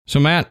So,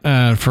 Matt,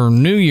 for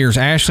New Year's,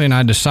 Ashley and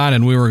I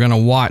decided we were going to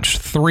watch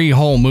 3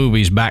 whole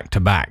movies back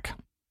to back.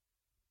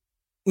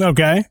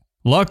 Okay.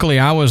 Luckily,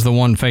 I was the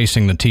one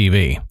facing the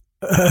TV.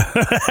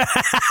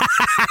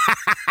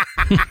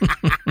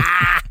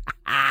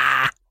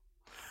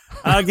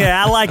 Okay,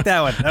 I like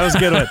that one. That was a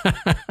good one.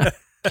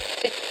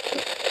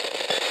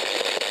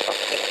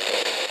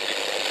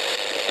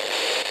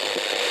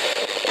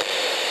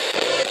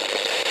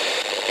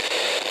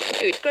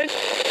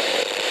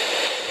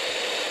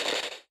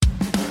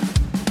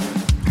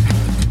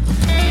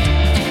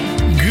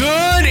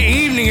 Good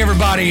evening,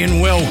 everybody, and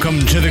welcome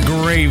to the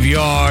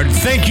Graveyard.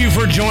 Thank you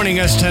for joining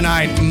us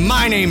tonight.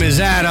 My name is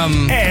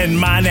Adam. And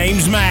my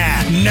name's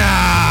Matt.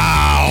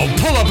 Now,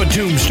 pull up a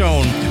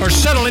tombstone or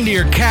settle into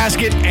your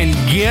casket and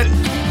get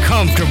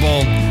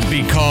comfortable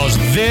because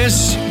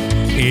this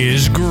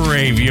is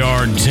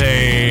Graveyard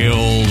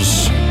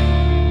Tales.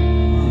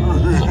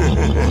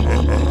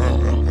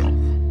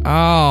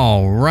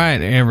 All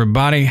right,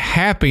 everybody.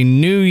 Happy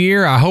New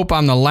Year. I hope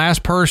I'm the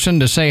last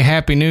person to say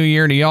Happy New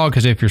Year to y'all,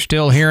 because if you're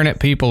still hearing it,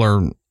 people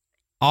are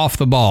off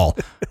the ball.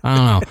 I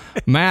don't know.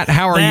 Matt,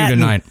 how are you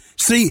tonight?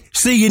 See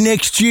you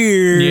next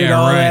year. Yeah,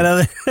 all right. That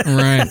other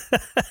Right.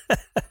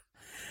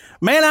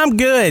 Man, I'm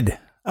good.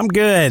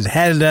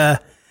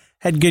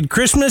 Had good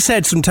Christmas,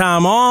 had some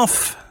time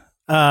off,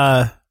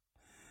 saw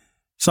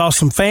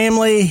some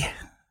family.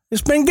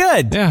 It's been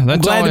good. Yeah,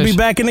 that's I'm glad to be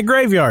back in the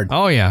graveyard.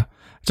 Oh, yeah.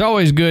 It's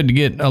always good to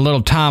get a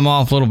little time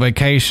off, a little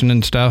vacation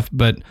and stuff,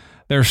 but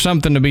there's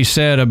something to be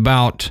said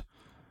about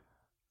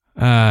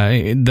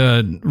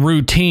the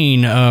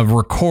routine of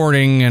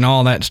recording and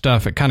all that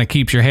stuff. It kind of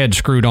keeps your head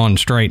screwed on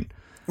straight.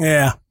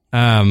 Yeah.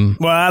 Well,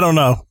 I don't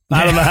know.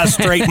 I don't know how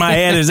straight my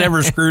head is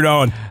ever screwed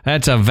on.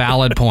 That's a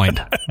valid point.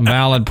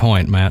 Valid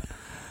point, Matt.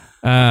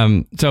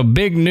 So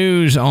big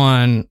news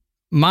on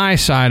my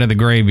side of the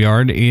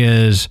graveyard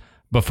is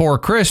before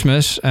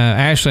Christmas,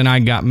 Ashley and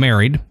I got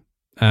married.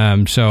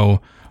 So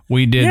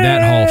we did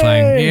that whole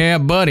thing. Yeah,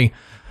 buddy.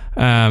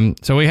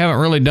 So we haven't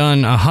really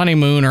done a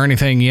honeymoon or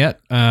anything yet.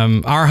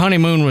 Our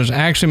honeymoon was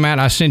actually, Matt,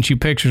 I sent you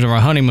pictures of our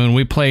honeymoon.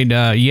 We played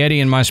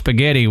Yeti and My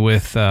Spaghetti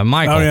with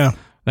Michael. Oh, yeah.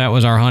 That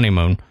was our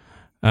honeymoon.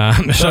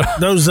 So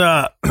those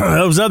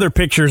other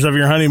pictures of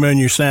your honeymoon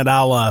you sent,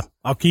 I'll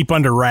keep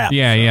under wraps.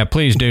 Yeah,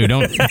 please do.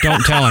 Don't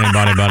tell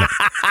anybody about it.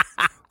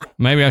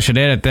 Maybe I should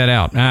edit that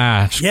out.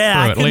 I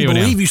couldn't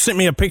believe you sent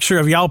me a picture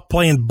of y'all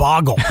playing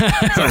Boggle.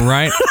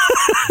 Right?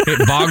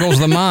 It boggles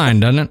the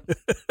mind, doesn't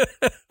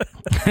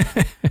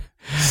it?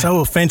 So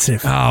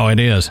offensive. Oh, it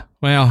is.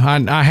 Well,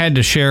 I had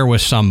to share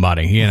with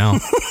somebody, you know.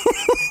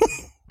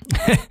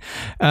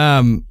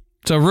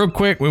 So real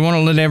quick, we want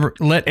to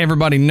let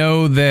everybody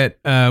know that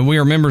we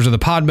are members of the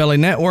Podbelly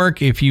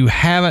Network. If you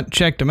haven't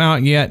checked them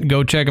out yet,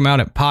 go check them out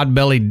at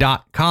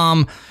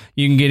podbelly.com.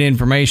 You can get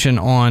information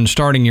on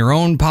starting your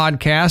own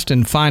podcast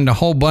and find a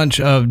whole bunch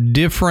of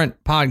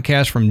different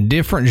podcasts from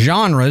different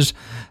genres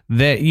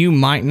that you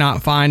might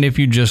not find if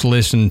you just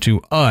listen to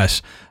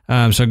us.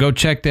 So go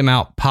check them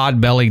out,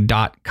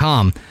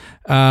 podbelly.com.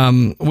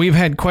 We've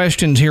had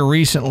questions here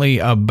recently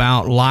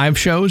about live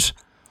shows.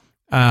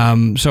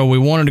 So we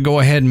wanted to go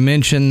ahead and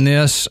mention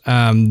this.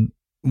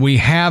 We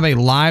have a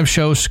live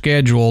show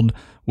scheduled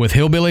with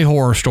Hillbilly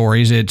Horror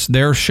Stories. It's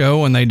their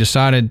show, and they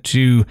decided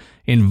to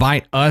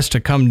invite us to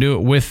come do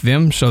it with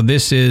them. So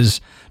this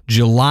is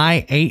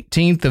July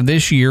 18th of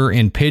this year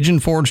in Pigeon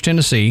Forge,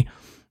 Tennessee.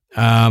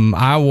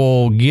 I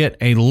will get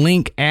a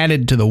link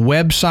added to the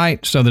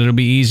website so that it'll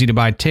be easy to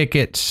buy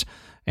tickets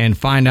and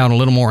find out a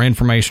little more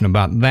information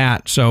about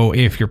that. So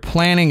if you're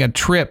planning a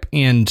trip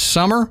in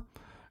summer,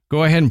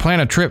 go ahead and plan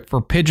a trip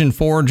for Pigeon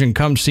Forge and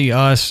come see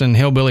us and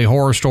Hillbilly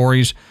Horror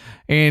Stories.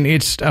 And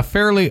it's a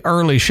fairly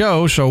early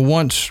show, so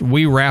once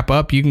we wrap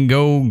up, you can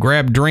go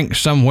grab drinks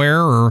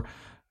somewhere or,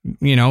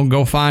 you know,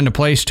 go find a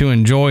place to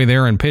enjoy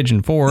there in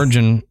Pigeon Forge.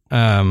 And,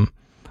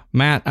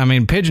 Matt, I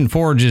mean, Pigeon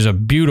Forge is a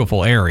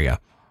beautiful area.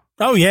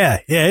 Oh, yeah.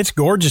 Yeah, it's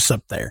gorgeous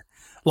up there.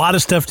 A lot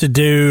of stuff to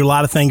do, a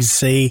lot of things to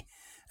see.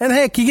 And,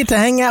 heck, you get to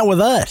hang out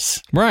with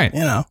us. Right.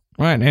 You know.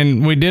 Right,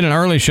 and we did an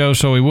early show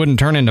so we wouldn't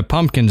turn into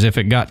pumpkins if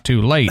it got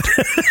too late.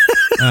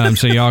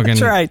 So y'all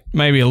can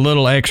maybe a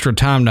little extra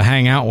time to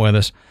hang out with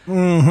us.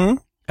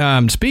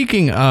 Mm-hmm.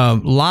 Speaking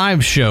of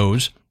live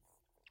shows,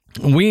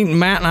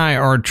 Matt and I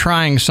are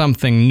trying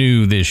something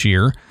new this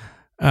year,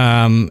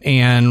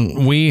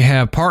 and we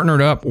have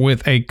partnered up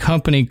with a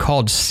company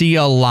called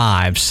Cia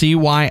Live,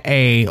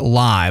 CYA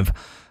Live,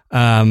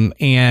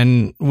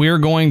 and we're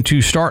going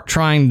to start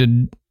trying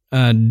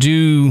to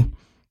do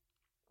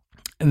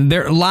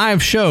their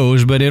live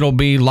shows, but it'll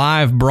be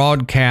live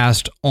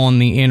broadcast on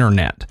the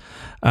internet.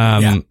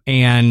 And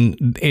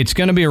it's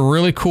going to be a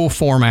really cool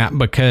format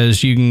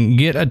because you can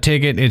get a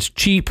ticket. It's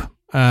cheap.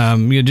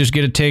 You just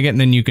get a ticket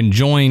and then you can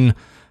join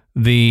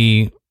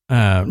the,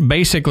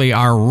 basically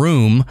our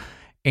room,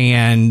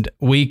 and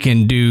we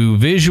can do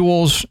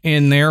visuals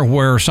in there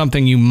where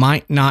something you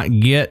might not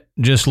get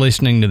just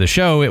listening to the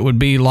show. It would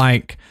be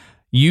like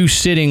you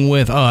sitting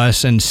with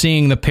us and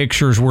seeing the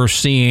pictures we're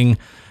seeing.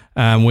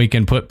 We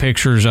can put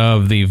pictures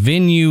of the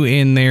venue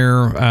in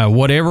there,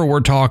 whatever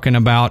we're talking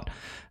about.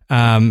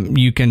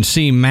 You can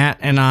see Matt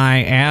and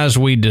I as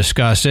we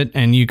discuss it,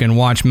 and you can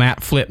watch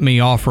Matt flip me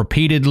off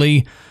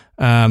repeatedly,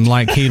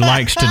 like he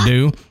likes to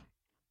do.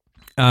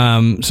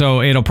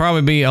 So it'll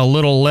probably be a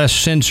little less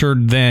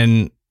censored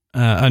than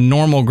a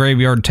normal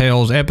Graveyard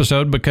Tales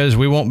episode, because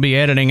we won't be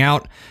editing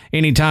out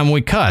anytime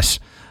we cuss.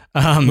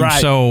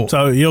 Right.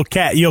 So you'll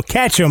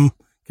catch them,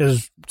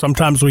 because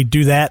sometimes we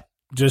do that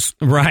just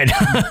right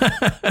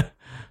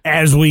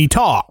as we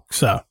talk.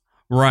 So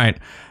right.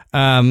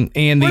 And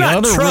we're the not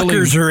other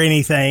truckers or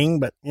anything,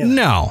 but you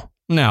know.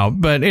 No,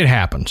 but it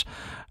happens.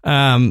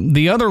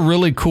 The other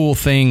really cool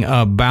thing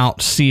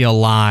about See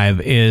Alive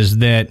is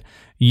that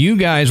you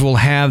guys will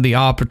have the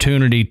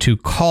opportunity to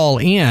call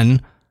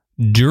in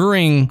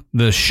during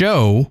the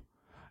show,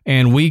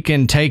 and we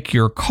can take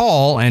your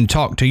call and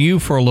talk to you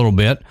for a little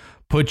bit,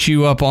 put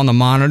you up on the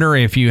monitor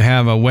if you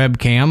have a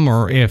webcam,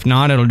 or if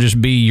not, it'll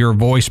just be your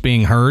voice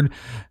being heard.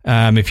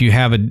 If you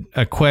have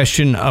a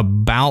question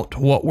about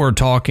what we're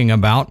talking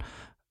about,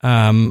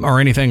 or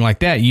anything like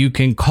that, you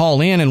can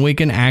call in and we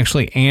can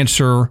actually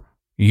answer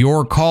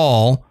your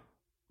call,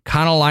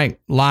 kind of like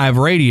live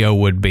radio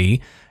would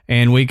be,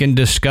 and we can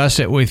discuss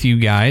it with you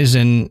guys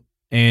and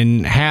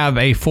have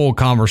a full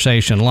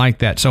conversation like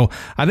that. So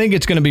I think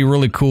it's going to be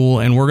really cool,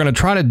 and we're going to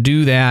try to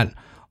do that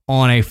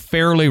on a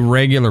fairly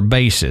regular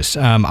basis.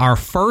 Our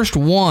first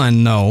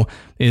one, though,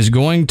 is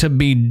going to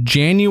be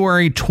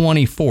January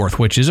 24th,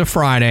 which is a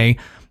Friday,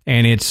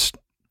 and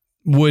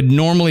would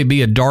normally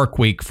be a dark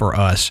week for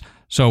us.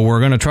 So we're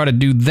going to try to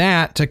do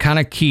that to kind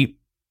of keep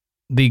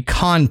the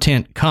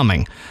content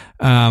coming.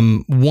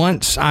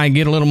 Once I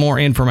get a little more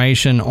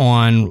information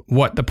on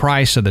what the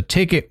price of the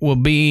ticket will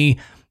be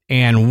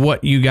and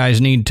what you guys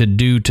need to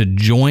do to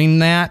join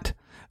that,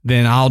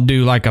 then I'll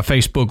do like a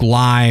Facebook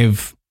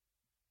Live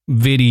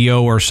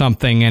video or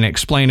something and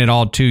explain it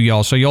all to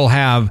y'all, so you'll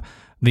have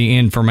the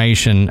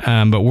information.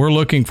 But we're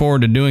looking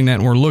forward to doing that,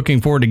 and we're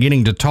looking forward to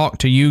getting to talk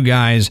to you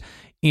guys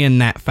in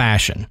that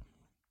fashion.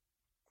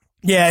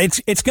 Yeah,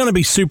 it's going to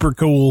be super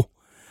cool.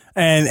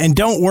 And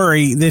don't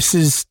worry, this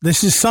is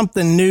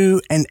something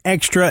new and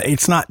extra.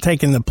 It's not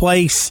taking the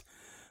place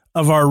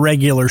of our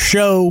regular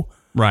show.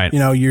 Right. You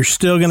know, you're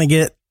still going to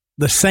get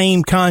the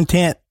same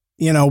content,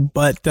 you know,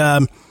 but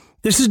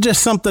this is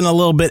just something a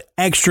little bit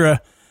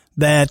extra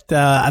that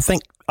I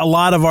think a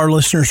lot of our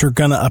listeners are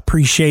going to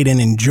appreciate and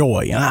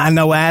enjoy. And I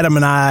know Adam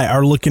and I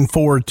are looking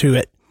forward to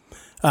it.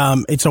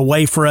 It's a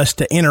way for us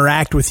to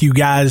interact with you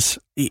guys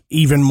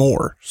even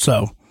more.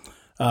 So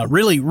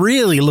really,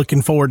 really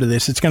looking forward to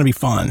this. It's going to be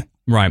fun.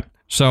 Right.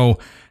 So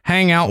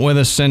hang out with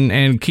us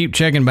and keep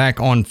checking back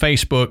on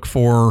Facebook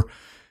for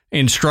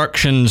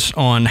instructions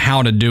on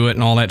how to do it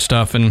and all that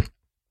stuff. And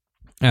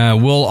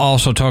we'll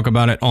also talk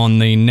about it on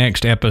the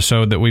next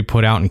episode that we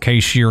put out, in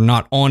case you're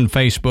not on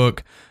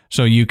Facebook,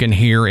 so you can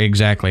hear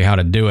exactly how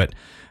to do it.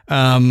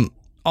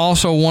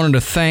 Also wanted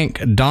to thank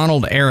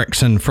Donald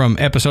Erickson from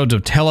Episodes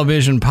of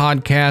Television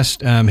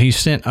podcast. He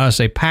sent us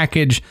a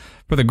package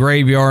for the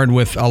graveyard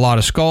with a lot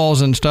of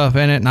skulls and stuff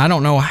in it. And I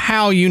don't know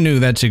how you knew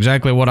that's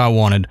exactly what I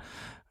wanted.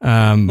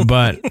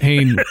 But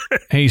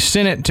he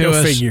sent it to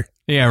us. Figure.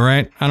 Yeah,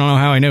 right. I don't know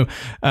how he knew.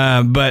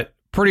 But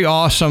pretty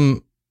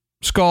awesome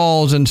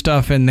skulls and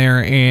stuff in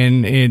there,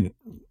 and it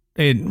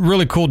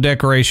really cool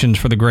decorations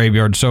for the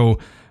graveyard. So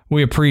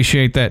we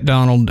appreciate that,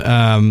 Donald.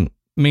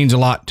 Means a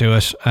lot to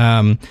us.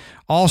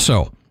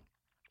 Also,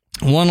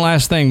 one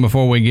last thing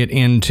before we get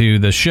into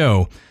the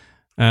show.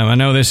 I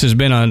know this has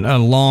been a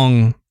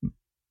long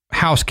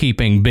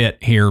housekeeping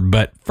bit here,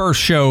 but first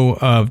show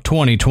of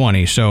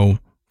 2020, so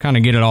kind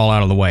of get it all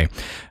out of the way.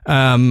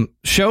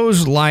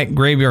 Shows like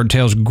Graveyard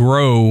Tales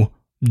grow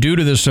due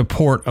to the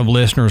support of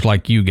listeners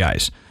like you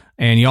guys.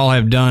 And y'all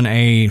have done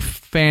a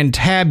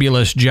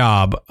fantabulous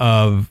job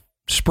of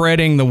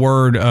spreading the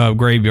word of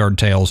Graveyard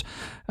Tales.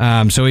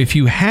 So if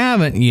you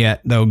haven't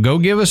yet, though, go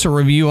give us a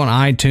review on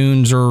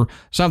iTunes or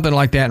something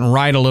like that and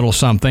write a little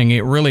something.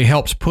 It really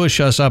helps push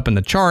us up in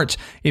the charts.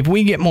 If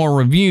we get more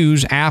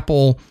reviews,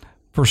 Apple,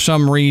 for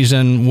some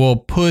reason, will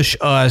push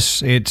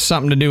us. It's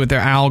something to do with their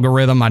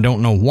algorithm. I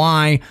don't know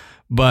why,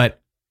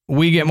 but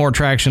we get more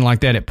traction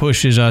like that. It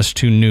pushes us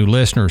to new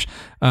listeners.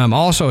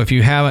 Also, if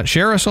you haven't,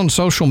 share us on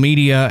social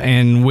media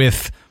and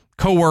with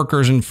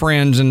coworkers and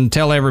friends, and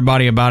tell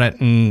everybody about it,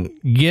 and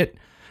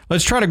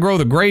let's try to grow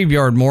the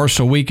graveyard more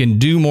so we can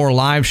do more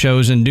live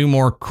shows and do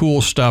more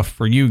cool stuff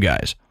for you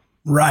guys.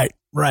 Right.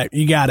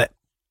 You got it.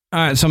 All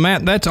right. So,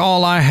 Matt, that's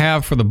all I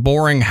have for the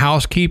boring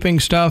housekeeping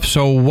stuff.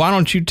 So why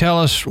don't you tell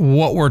us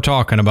what we're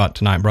talking about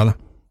tonight, brother?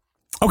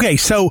 Okay.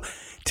 So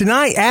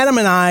tonight, Adam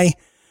and I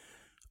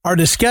are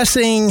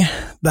discussing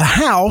the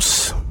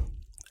house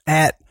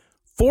at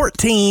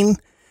 14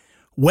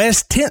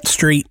 West 10th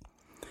Street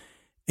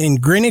in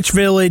Greenwich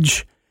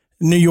Village,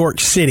 New York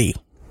City.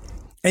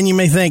 And you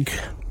may think,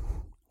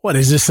 what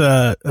is this,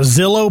 a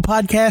Zillow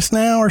podcast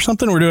now or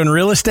something? We're doing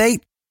real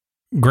estate?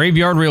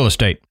 Graveyard real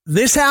estate.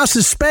 This house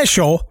is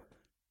special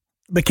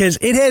because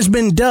it has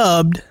been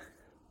dubbed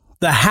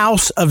the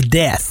House of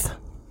Death.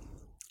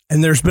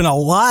 And there's been a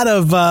lot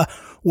of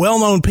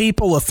well-known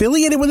people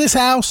affiliated with this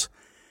house,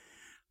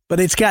 but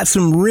it's got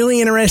some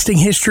really interesting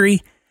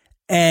history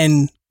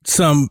and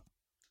some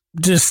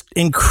just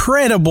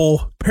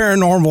incredible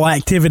paranormal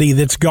activity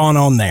that's gone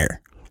on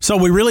there. So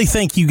we really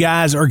think you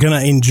guys are going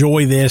to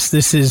enjoy this.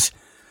 This is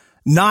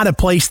not a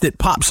place that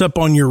pops up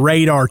on your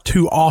radar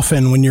too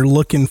often when you're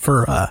looking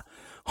for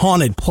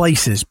haunted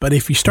places. But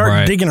if you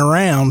start digging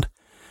around,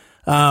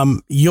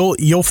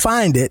 you'll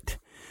find it.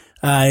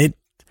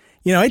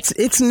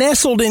 It's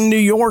nestled in New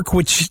York,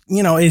 which,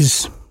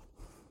 is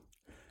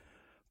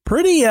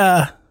pretty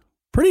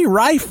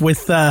rife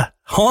with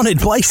haunted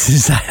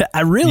places.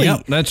 I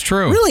really, that's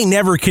true. Really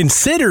never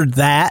considered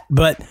that,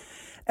 but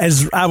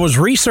as I was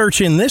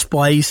researching this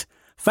place,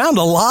 found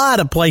a lot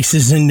of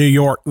places in New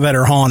York that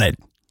are haunted.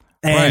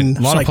 And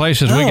a lot of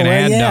places we can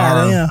add to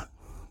our.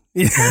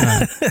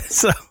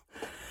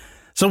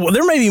 So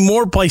there may be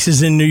more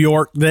places in New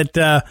York that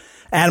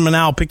Adam and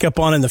I will pick up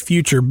on in the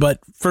future, but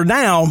for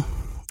now,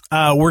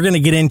 we're going to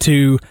get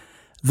into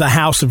the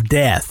House of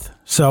Death.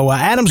 So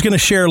Adam's going to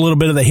share a little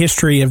bit of the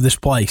history of this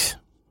place.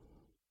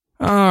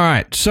 All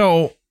right.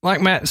 So,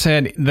 like Matt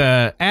said,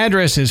 the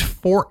address is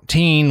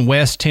 14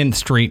 West 10th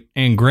Street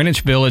in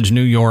Greenwich Village,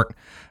 New York.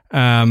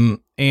 And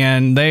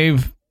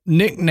they've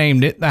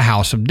nicknamed it the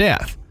House of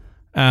Death.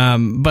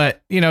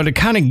 But, to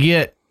kind of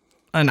get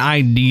an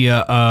idea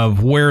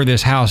of where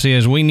this house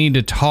is, we need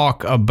to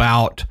talk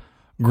about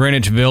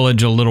Greenwich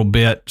Village a little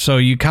bit so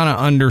you kind of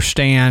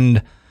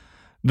understand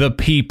the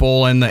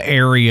people and the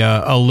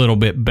area a little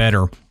bit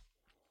better.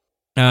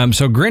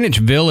 So Greenwich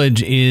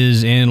Village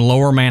is in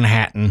Lower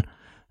Manhattan,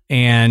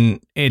 and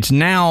it's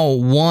now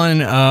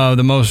one of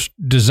the most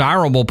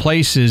desirable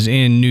places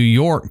in New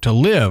York to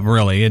live,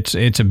 really.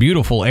 It's a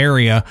beautiful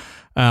area.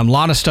 A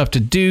lot of stuff to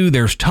do.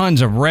 There's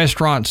tons of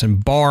restaurants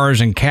and bars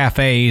and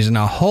cafes and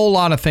a whole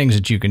lot of things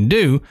that you can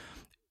do.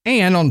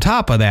 And on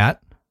top of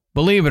that,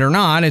 believe it or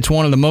not, it's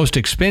one of the most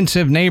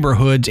expensive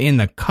neighborhoods in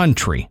the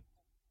country.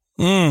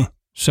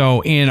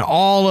 So in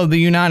all of the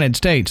United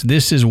States,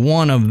 this is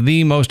one of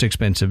the most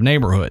expensive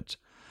neighborhoods.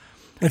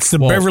 It's the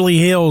Beverly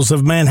Hills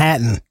of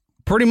Manhattan.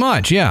 Pretty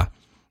much, yeah.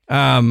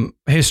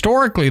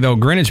 Historically, though,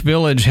 Greenwich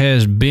Village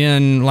has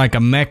been like a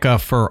mecca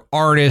for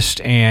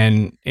artists,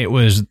 and it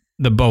was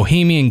the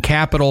bohemian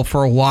capital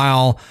for a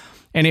while,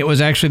 and it was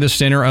actually the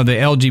center of the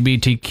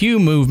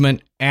LGBTQ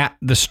movement at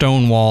the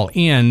Stonewall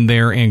Inn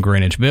there in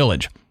Greenwich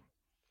Village.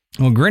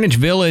 Well, Greenwich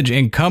Village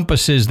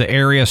encompasses the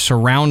area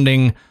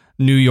surrounding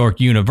New York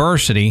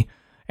University,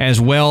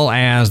 as well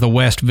as the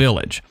West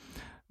Village.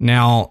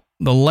 Now,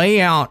 the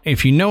layout,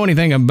 if you know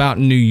anything about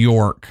New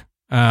York,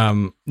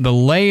 the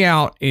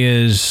layout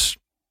is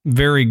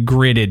very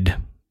gridded.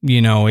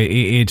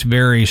 It's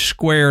very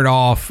squared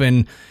off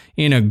and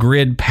in a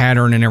grid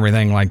pattern and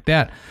everything like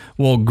that.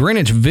 Well,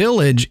 Greenwich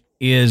Village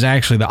is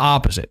actually the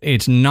opposite.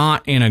 It's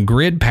not in a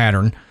grid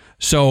pattern,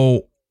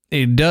 so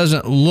it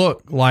doesn't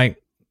look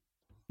like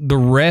the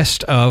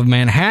rest of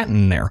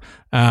Manhattan there,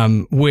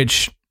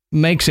 which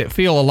makes it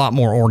feel a lot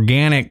more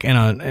organic and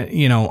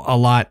a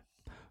lot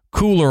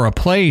cooler a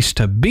place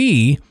to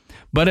be,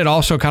 but it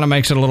also kind of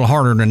makes it a little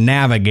harder to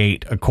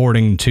navigate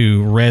according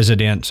to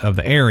residents of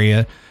the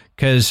area.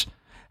 Because,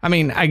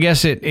 I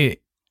guess Matt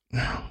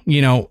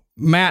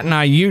and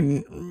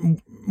I,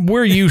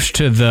 we're used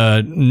to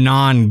the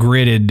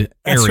non-gridded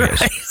areas.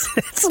 That's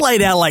right. It's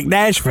laid out like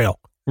Nashville.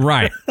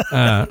 Right.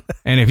 And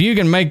if you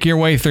can make your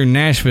way through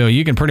Nashville,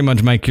 you can pretty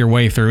much make your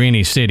way through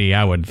any city,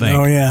 I would think.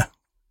 Oh, yeah.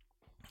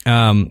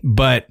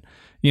 But,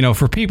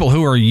 for people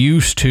who are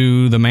used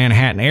to the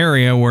Manhattan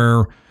area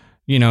where,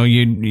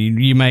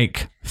 you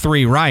make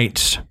 3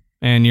 rights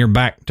and you're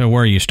back to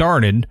where you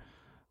started,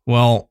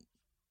 well,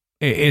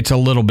 it's a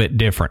little bit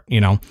different,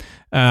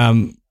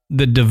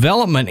 The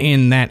development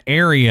in that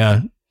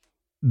area,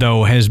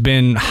 though, has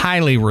been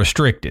highly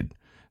restricted.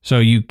 So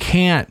you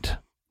can't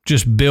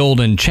just build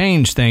and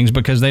change things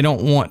because they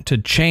don't want to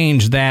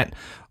change that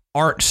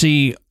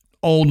artsy,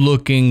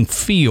 old-looking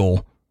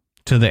feel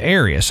to the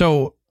area.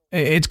 So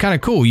it's kind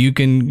of cool. You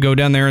can go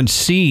down there and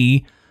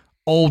see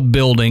old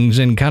buildings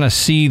and kind of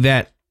see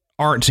that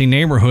artsy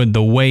neighborhood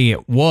the way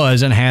it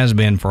was and has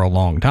been for a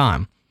long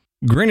time.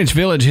 Greenwich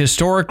Village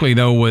historically,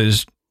 though,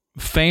 was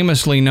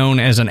famously known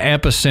as an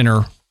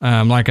epicenter,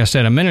 like I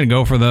said a minute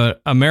ago, for the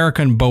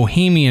American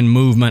Bohemian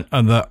movement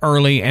of the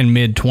early and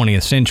mid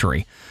 20th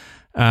century.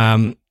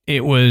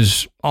 It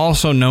was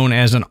also known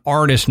as an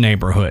artist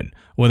neighborhood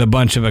with a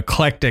bunch of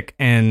eclectic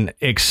and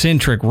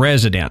eccentric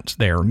residents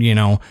there.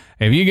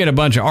 If you get a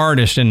bunch of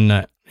artists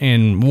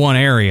in one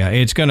area,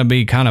 it's going to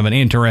be kind of an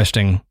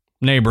interesting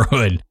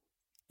neighborhood.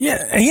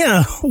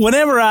 Yeah.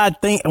 Whenever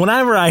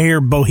I hear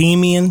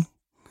Bohemian,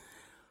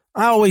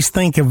 I always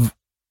think of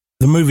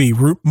the movie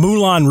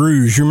Moulin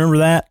Rouge. You remember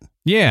that?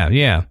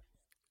 Yeah.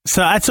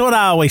 So that's what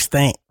I always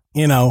think.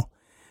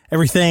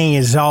 Everything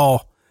is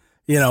all,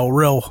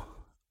 real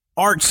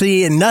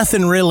artsy and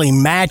nothing really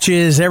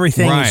matches.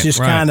 Everything is just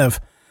kind of,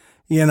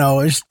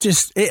 it's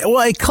just,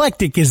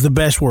 eclectic is the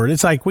best word.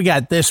 It's like we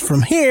got this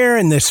from here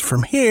and this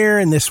from here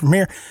and this from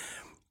here.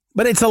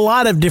 but it's a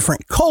lot of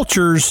different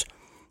cultures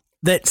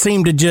that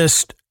seem to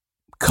just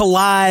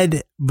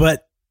collide,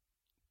 but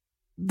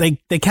they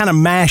kind of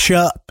mash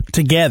up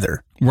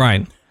together.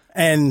 Right.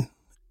 And,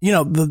 you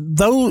know,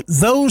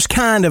 those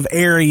kind of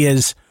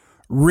areas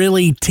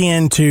really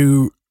tend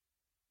to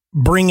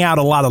bring out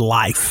a lot of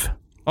life.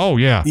 Oh,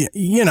 yeah.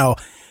 You know,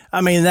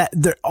 I mean, that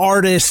the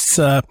artists,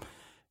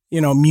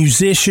 you know,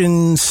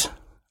 musicians,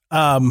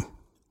 you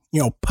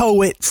know,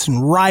 poets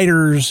and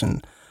writers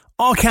and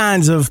all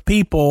kinds of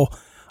people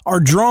are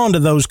drawn to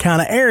those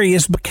kind of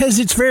areas because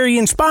it's very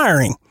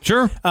inspiring.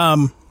 Sure.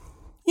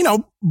 You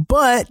know,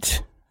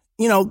 but,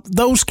 you know,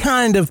 those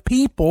kind of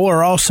people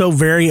are also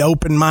very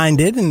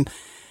open-minded, and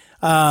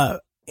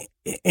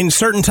in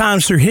certain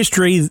times through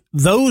history,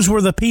 those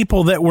were the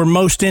people that were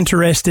most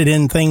interested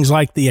in things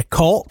like the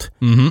occult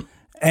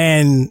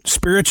and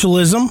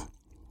spiritualism.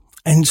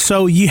 And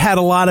so you had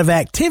a lot of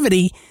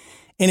activity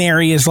in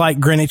areas like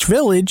Greenwich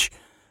Village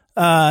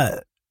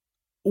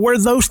where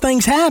those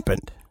things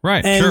happened.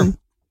 Right, and sure.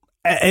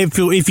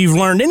 If you've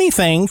learned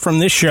anything from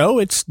this show,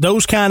 it's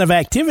those kind of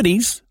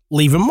activities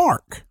leave a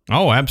mark.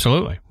 Oh,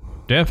 absolutely.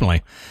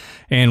 Definitely.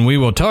 And we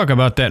will talk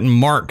about that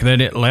mark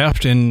that it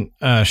left in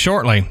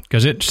shortly,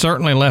 because it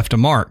certainly left a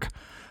mark.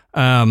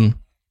 But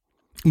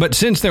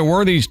since there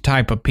were these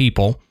type of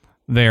people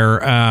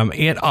there,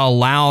 it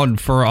allowed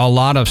for a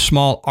lot of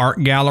small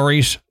art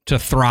galleries to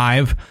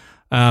thrive.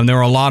 There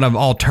were a lot of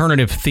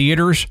alternative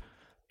theaters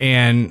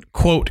and,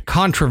 quote,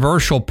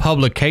 controversial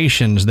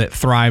publications that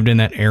thrived in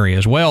that area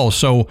as well.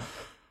 So,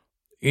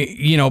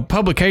 you know,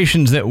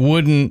 publications that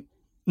wouldn't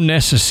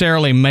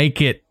necessarily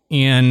make it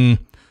in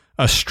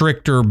a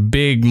stricter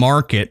big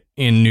market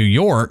in New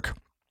York,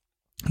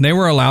 they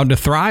were allowed to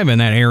thrive in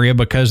that area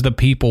because the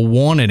people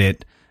wanted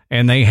it,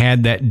 and they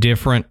had that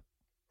different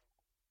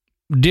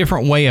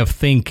way of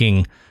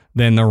thinking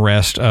than the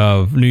rest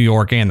of New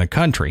York and the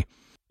country.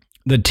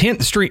 The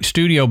 10th Street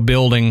Studio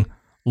building,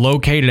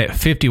 located at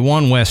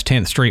 51 West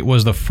 10th Street,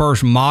 was the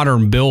first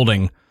modern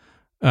building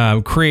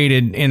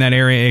created in that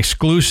area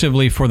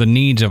exclusively for the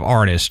needs of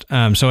artists.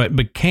 So it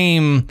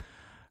became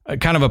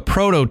kind of a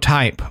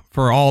prototype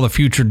for all the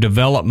future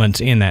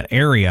developments in that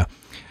area.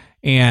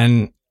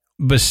 And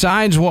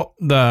besides what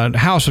the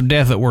House of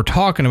Death that we're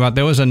talking about,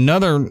 there was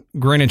another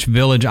Greenwich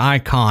Village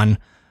icon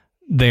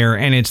there,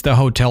 and it's the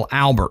Hotel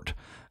Albert.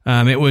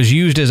 It was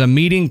used as a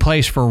meeting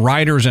place for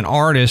writers and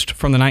artists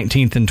from the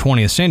 19th and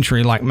 20th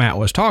century, like Matt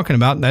was talking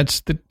about.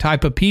 That's the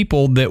type of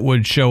people that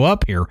would show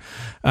up here.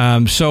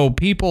 So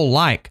people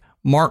like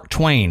Mark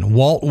Twain,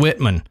 Walt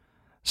Whitman,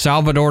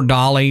 Salvador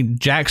Dali,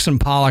 Jackson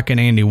Pollock, and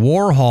Andy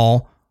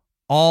Warhol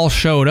all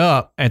showed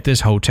up at this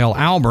Hotel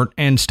Albert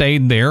and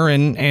stayed there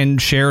and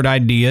shared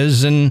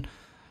ideas. And,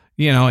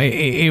 you know,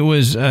 it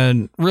was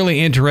a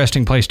really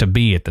interesting place to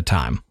be at the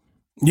time.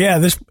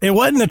 Yeah, it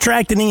wasn't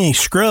attracting any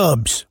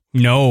scrubs.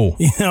 No.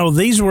 You know,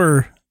 these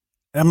were,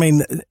 I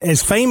mean,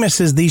 as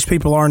famous as these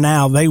people are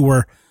now, they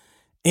were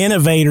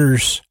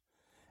innovators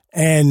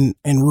and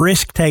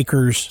risk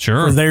takers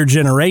for their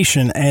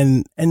generation.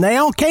 And they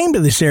all came to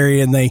this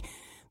area, and they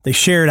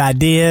shared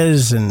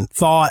ideas and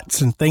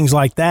thoughts and things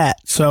like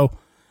that. So,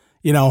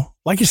 you know,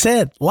 like you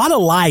said, a lot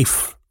of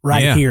life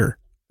here.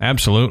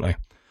 Absolutely.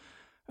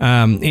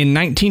 In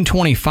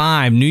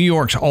 1925, New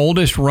York's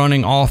oldest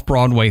running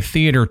off-Broadway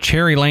theater,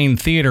 Cherry Lane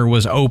Theater,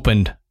 was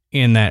opened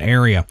in that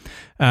area.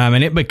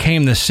 And it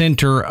became the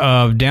center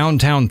of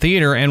downtown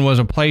theater and was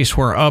a place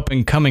where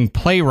up-and-coming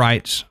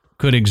playwrights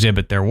could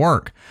exhibit their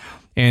work.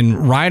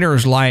 And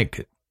writers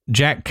like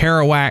Jack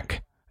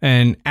Kerouac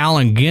and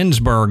Allen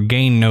Ginsberg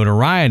gained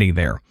notoriety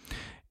there.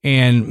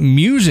 And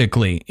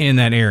musically in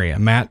that area,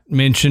 Matt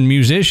mentioned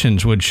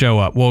musicians would show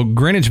up. Well,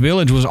 Greenwich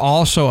Village was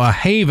also a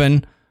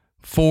haven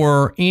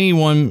for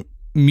anyone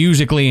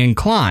musically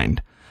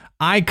inclined.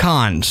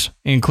 Icons,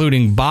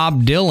 including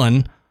Bob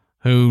Dylan,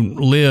 who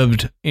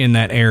lived in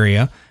that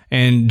area,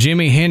 and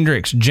Jimi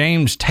Hendrix,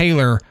 James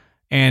Taylor,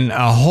 and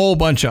a whole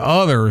bunch of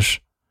others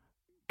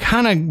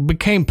kind of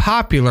became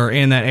popular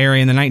in that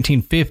area in the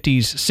 1950s,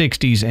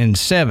 60s, and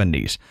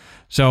 70s.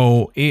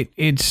 So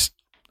it's,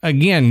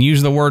 again,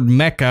 use the word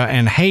Mecca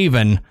and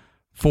haven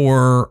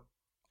for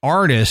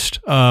artists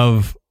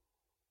of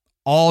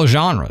all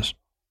genres,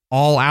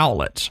 all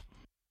outlets.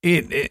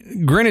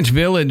 Greenwich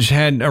Village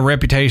had a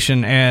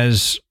reputation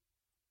as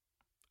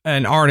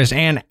an artist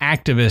and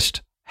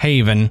activist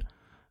haven.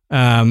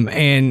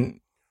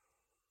 And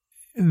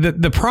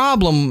the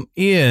problem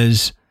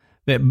is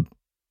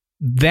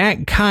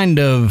that kind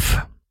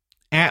of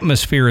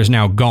atmosphere is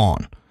now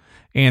gone.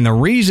 And the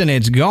reason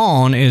it's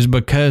gone is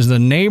because the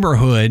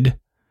neighborhood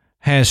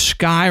has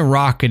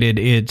skyrocketed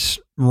its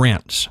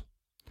rents.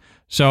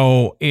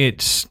 So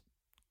it's,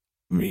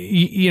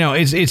 you know,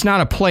 it's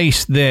not a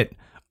place that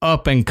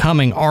up and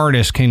coming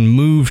artists can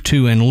move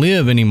to and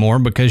live anymore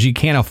because you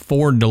can't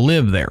afford to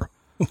live there.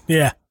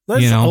 Yeah.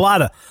 There's a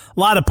lot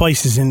of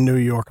places in New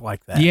York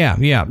like that.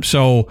 Yeah.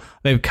 So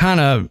they've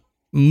kind of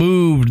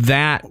moved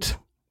that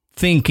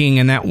thinking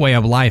and that way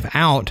of life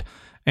out,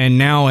 and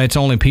now it's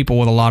only people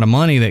with a lot of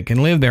money that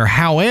can live there.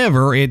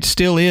 However, it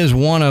still is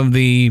one of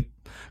the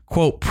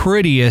quote,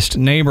 prettiest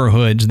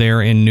neighborhoods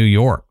there in New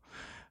York.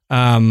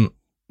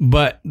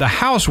 But the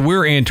house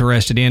we're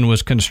interested in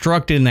was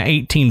constructed in the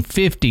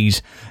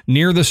 1850s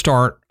near the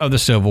start of the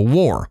Civil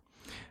War.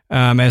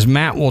 As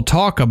Matt will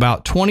talk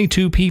about,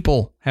 22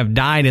 people have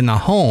died in the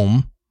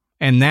home,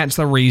 and that's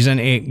the reason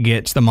it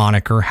gets the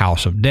moniker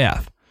House of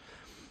Death.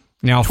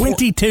 Now,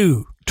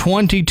 22.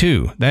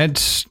 22.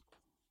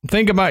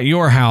 Think about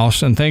your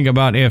house and think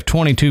about if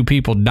 22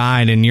 people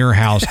died in your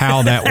house,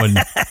 how that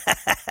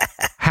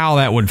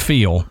would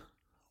feel.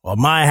 Well,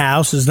 my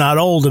house is not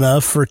old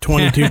enough for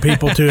 22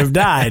 people to have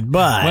died,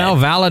 but... Well,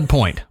 valid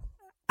point.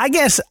 I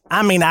guess,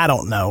 I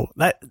don't know.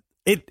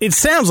 It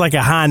sounds like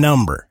a high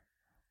number.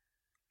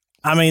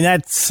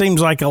 That seems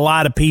like a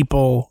lot of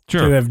people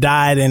to have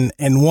died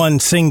in one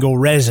single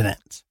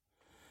residence.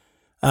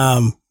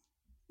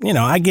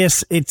 I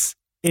guess it's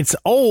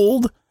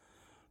old,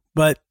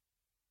 but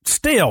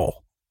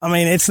still,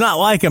 it's not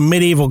like a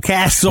medieval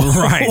castle.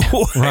 Right,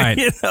 right.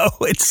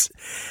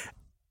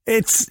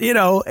 It's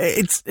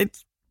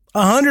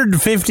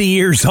 150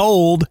 years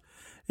old,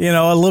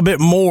 a little bit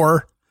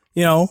more,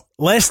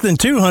 less than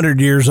 200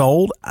 years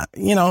old,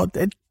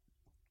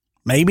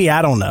 maybe,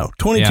 I don't know,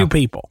 22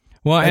 people.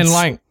 Well, and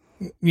like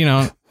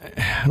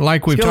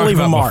we've talked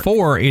about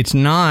before, it's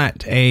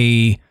not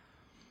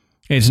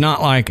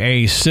like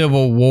a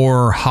Civil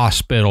War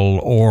hospital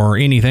or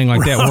anything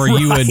like that where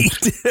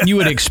you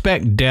would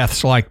expect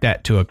deaths like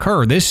that to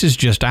occur. This is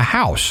just a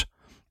house.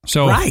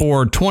 So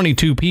for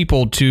 22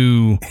 people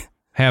to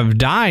have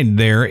died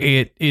there,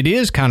 it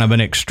is kind of an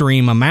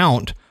extreme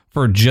amount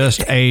for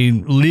just a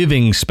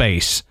living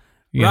space.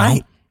 You know?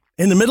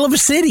 In the middle of a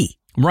city.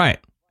 Right.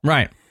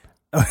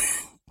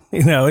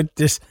 It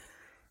just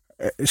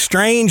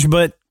strange,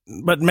 but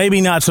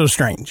maybe not so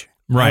strange.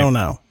 Right. I don't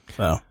know.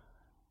 So,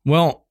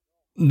 well,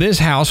 this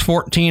house,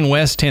 14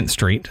 West 10th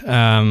Street,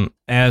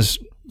 as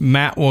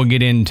Matt will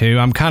get into,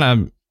 I'm kind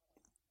of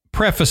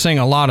prefacing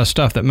a lot of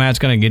stuff that Matt's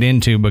going to get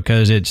into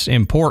because it's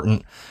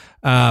important.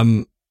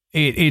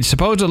 It's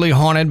supposedly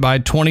haunted by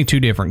 22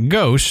 different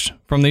ghosts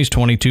from these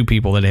 22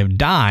 people that have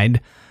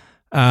died.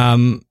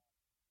 And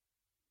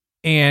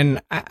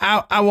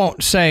I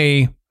won't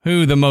say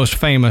who the most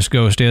famous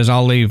ghost is.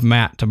 I'll leave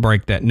Matt to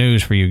break that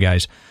news for you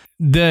guys.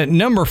 The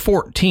number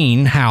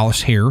 14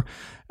 house here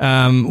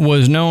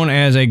was known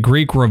as a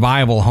Greek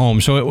revival home.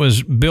 So it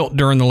was built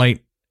during the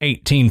late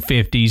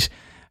 1850s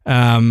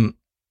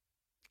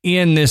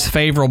in this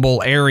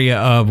favorable area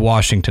of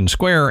Washington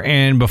Square.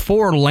 And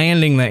before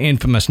landing the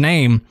infamous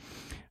name,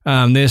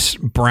 this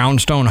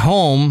brownstone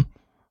home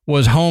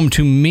was home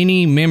to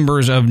many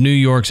members of New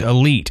York's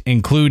elite,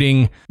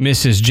 including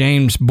Mrs.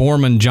 James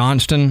Borman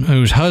Johnston,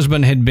 whose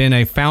husband had been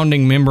a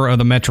founding member of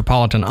the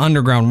Metropolitan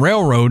Underground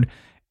Railroad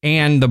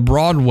and the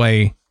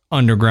Broadway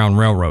Underground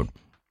Railroad.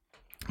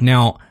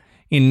 Now,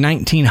 in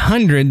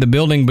 1900, the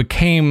building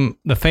became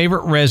the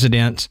favorite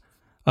residence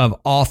of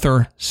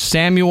author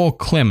Samuel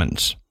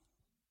Clemens.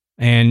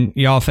 And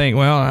y'all think,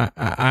 well,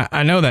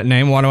 I know that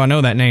name. Why do I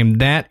know that name?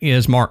 That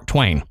is Mark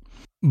Twain.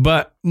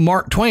 But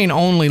Mark Twain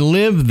only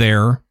lived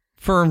there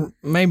for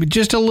maybe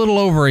just a little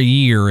over a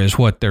year is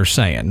what they're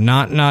saying.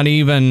 Not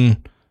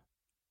even,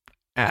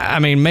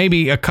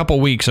 maybe a couple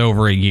weeks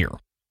over a year.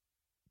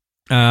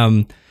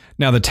 Now,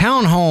 the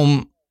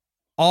townhome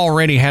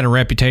already had a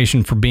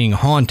reputation for being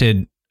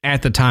haunted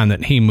at the time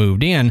that he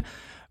moved in,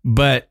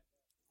 but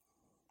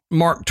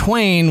Mark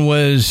Twain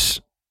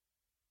was,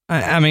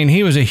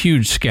 he was a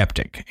huge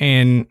skeptic,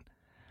 and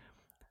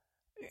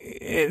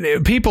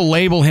people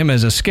label him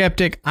as a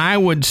skeptic. I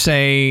would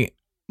say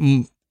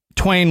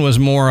Twain was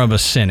more of a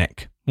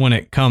cynic when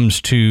it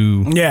comes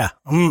to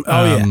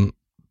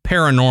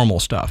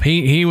paranormal stuff.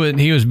 He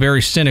was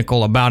very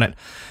cynical about it,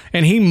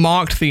 and he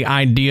mocked the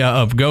idea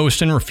of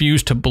ghosts and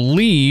refused to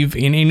believe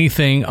in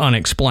anything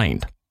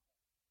unexplained.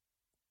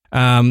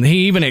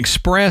 He even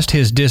expressed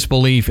his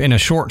disbelief in a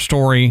short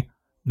story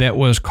that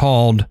was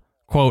called,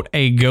 quote,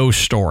 A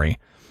Ghost Story.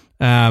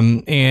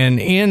 And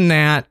in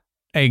that,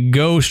 a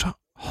ghost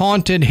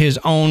haunted his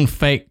own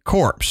fake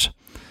corpse.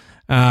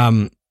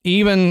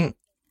 Even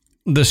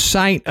the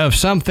sight of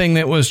something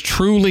that was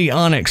truly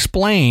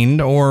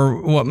unexplained,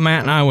 or what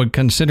Matt and I would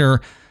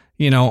consider,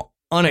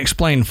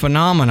 unexplained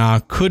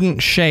phenomena, couldn't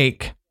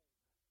shake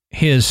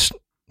his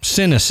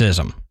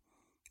cynicism.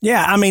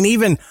 Yeah,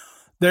 even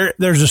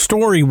there's a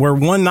story where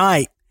one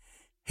night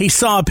he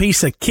saw a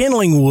piece of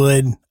kindling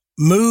wood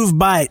move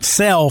by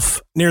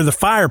itself near the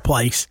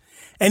fireplace,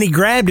 and he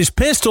grabbed his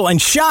pistol and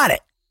shot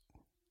it.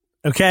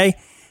 Okay?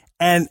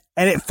 And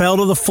it fell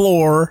to the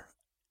floor,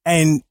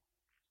 and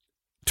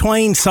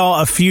Twain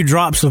saw a few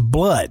drops of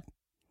blood.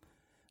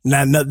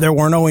 Now, there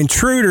were no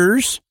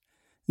intruders.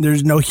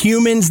 There's no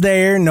humans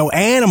there, no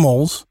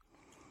animals,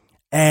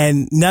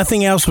 and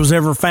nothing else was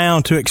ever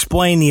found to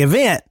explain the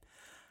event.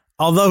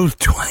 Although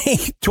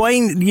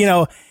Twain,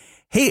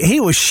 he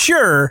was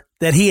sure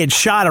that he had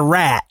shot a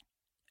rat,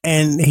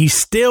 and he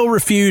still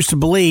refused to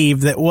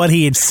believe that what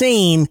he had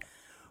seen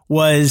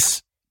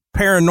was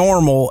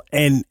paranormal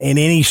in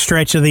any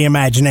stretch of the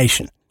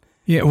imagination.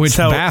 Yeah, which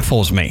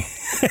baffles me.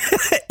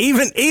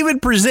 even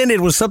presented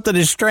with something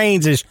as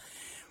strange as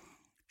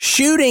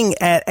shooting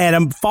at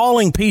a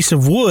falling piece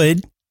of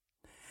wood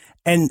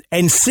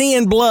and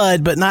seeing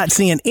blood, but not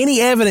seeing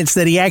any evidence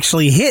that he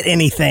actually hit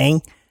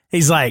anything.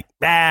 He's like,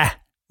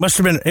 must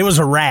have been, it was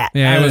a rat.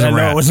 Yeah, it was a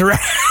rat. It was a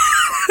rat.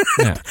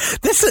 Yeah.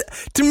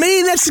 To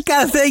me, that's the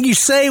kind of thing you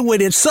say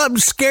when it's something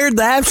scared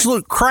the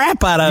absolute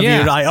crap out of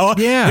you. Like,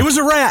 it was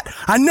a rat.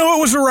 I know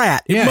it was a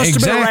rat. It must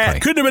have been a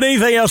rat. Couldn't have been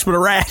anything else but a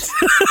rat.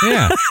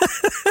 Yeah.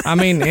 I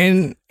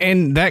mean,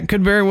 and that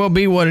could very well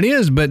be what it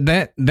is, but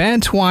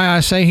that's why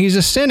I say he's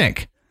a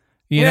cynic.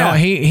 You know,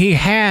 he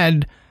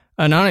had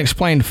an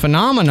unexplained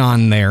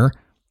phenomenon there,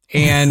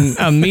 and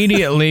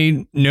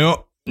immediately,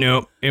 nope,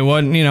 it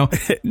wasn't,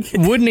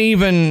 wouldn't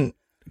even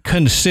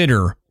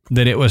consider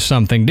that it was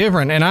something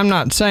different. And I'm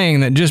not saying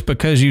that just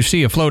because you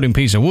see a floating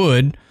piece of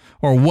wood,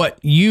 or what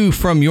you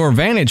from your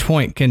vantage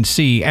point can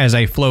see as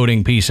a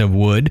floating piece of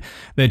wood,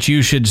 that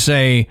you should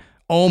say,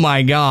 oh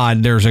my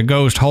God, there's a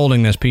ghost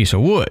holding this piece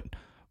of wood.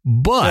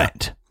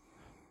 But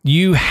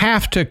you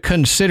have to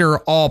consider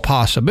all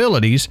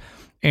possibilities,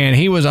 and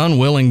he was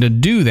unwilling to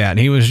do that.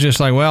 He was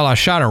just like, well, I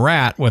shot a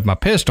rat with my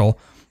pistol,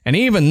 and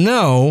even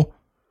though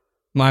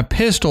my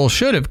pistol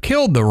should have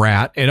killed the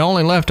rat, it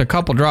only left a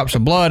couple drops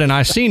of blood, and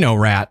I see no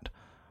rat.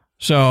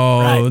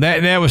 So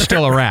that was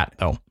still a rat,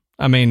 though.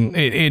 I mean,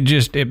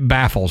 it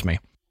baffles me.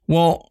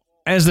 Well,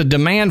 as the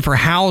demand for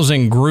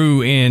housing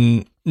grew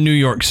in New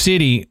York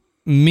City,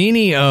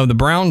 many of the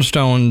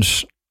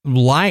brownstones,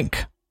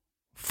 like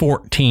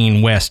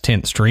 14 West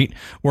 10th Street,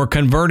 were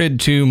converted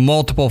to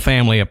multiple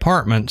family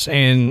apartments,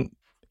 and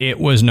it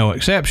was no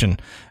exception.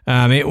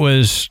 It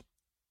was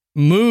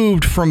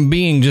moved from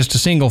being just a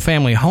single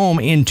family home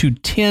into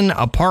 10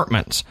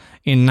 apartments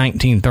in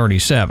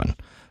 1937.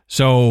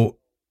 So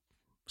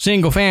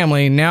single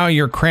family, now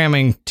you're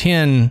cramming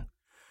 10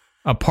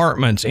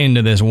 apartments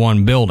into this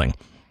one building.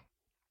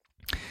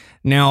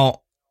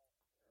 Now,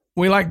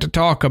 we like to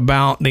talk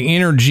about the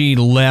energy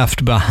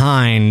left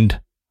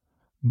behind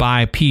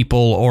by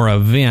people or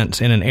events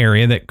in an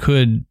area that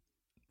could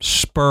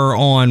spur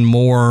on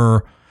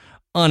more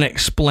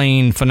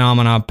unexplained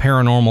phenomena,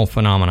 paranormal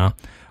phenomena.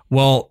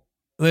 Well,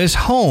 this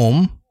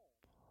home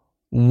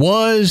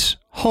was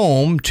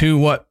home to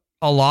what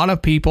a lot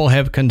of people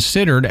have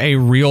considered a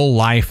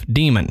real-life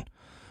demon,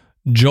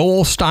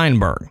 Joel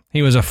Steinberg.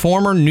 He was a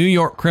former New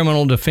York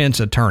criminal defense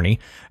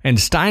attorney, and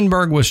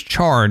Steinberg was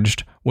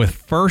charged with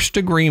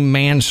first-degree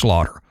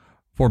manslaughter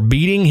for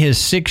beating his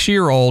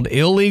 6-year-old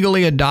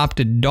illegally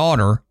adopted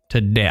daughter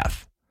to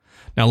death.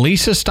 Now,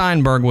 Lisa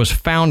Steinberg was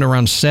found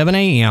around 7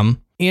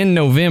 a.m. in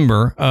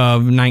November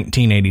of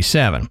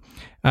 1987.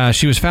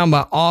 She was found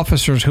by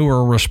officers who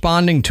were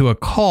responding to a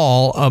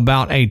call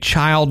about a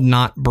child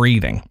not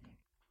breathing.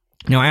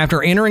 Now,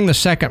 after entering the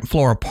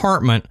second-floor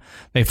apartment,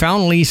 they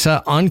found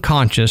Lisa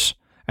unconscious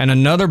and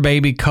another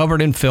baby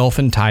covered in filth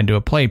and tied to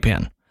a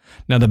playpen.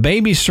 Now, the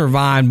baby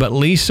survived, but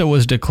Lisa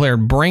was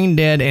declared brain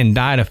dead and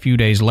died a few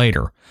days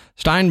later.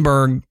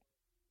 Steinberg,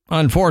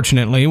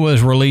 unfortunately,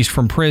 was released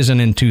from prison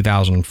in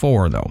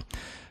 2004, though.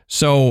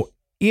 So,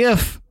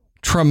 if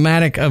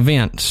traumatic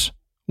events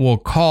will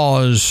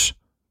cause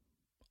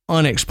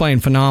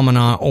unexplained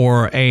phenomena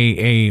or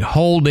a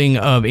holding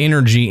of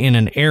energy in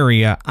an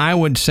area, I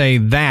would say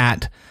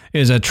that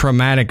is a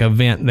traumatic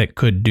event that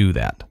could do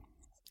that.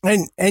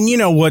 And you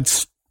know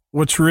what's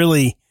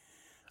really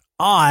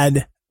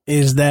odd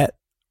is that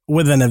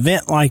with an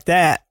event like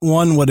that,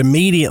 one would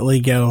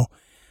immediately go,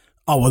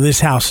 oh, well, this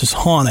house is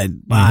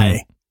haunted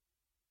by,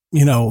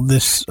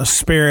 this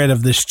spirit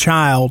of this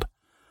child,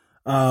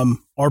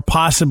 or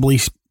possibly,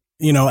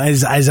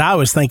 as I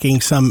was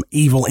thinking, some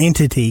evil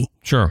entity.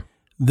 Sure.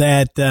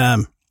 That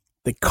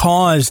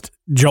caused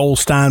Joel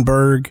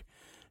Steinberg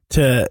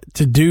to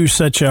do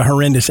such a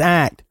horrendous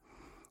act.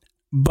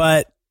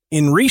 But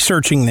in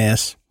researching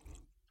this,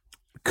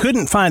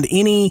 couldn't find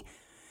any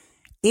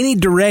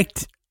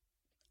direct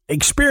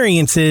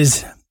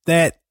experiences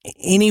that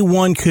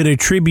anyone could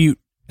attribute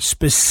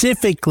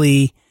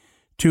specifically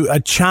to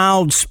a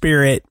child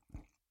spirit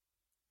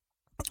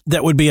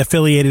that would be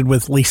affiliated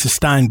with Lisa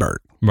Steinberg.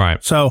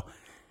 Right. So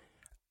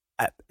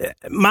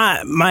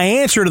my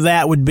answer to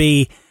that would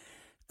be,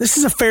 this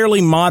is a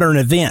fairly modern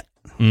event.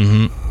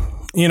 Mm-hmm.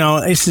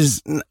 This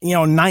is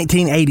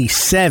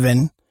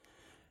 1987.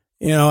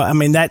 I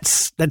mean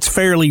that's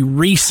fairly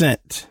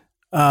recent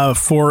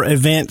for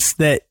events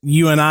that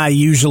you and I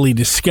usually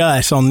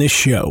discuss on this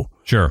show.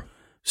 Sure.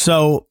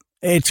 So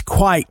it's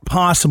quite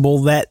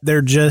possible that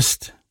there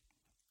just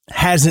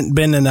hasn't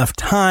been enough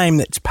time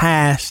that's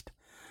passed,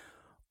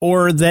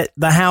 or that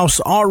the house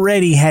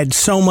already had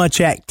so much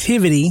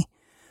activity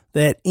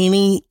that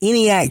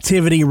any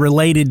activity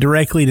related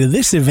directly to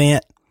this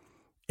event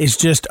is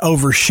just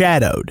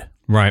overshadowed.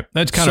 Right.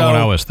 That's kind of what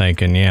I was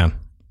thinking, yeah.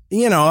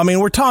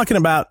 We're talking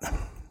about,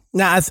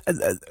 now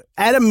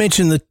Adam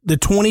mentioned the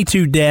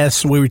 22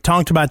 deaths. We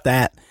talked about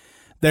that.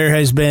 There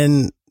has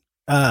been,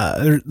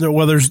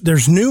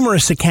 there's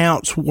numerous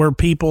accounts where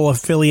people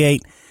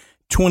affiliate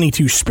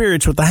 22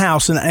 spirits with the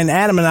house. And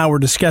Adam and I were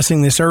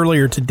discussing this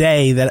earlier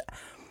today, that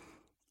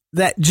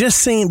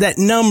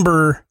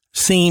number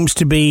seems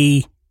to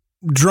be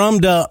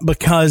drummed up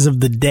because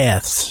of the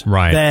deaths.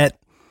 Right. That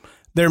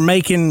they're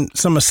making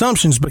some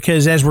assumptions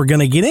because, as we're going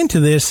to get into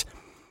this,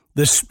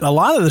 a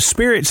lot of the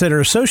spirits that are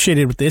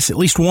associated with this, at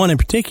least one in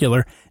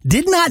particular,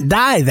 did not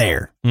die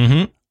there.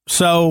 Mm-hmm.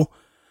 So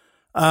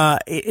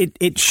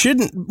it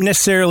shouldn't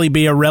necessarily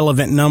be a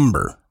relevant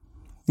number.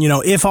 You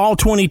know, if all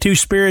 22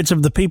 spirits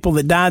of the people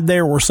that died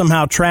there were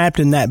somehow trapped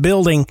in that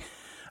building,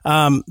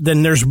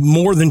 then there's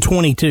more than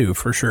 22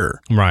 for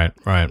sure. Right.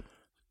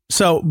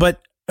 So,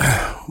 but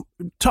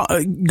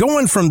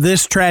going from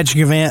this tragic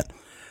event,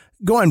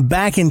 going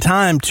back in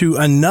time to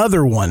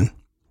another one,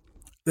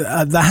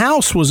 the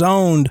house was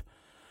owned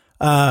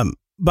by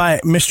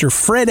Mr.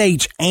 Fred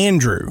H.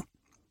 Andrew.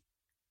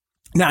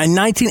 Now, in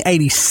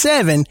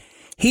 1987,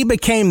 he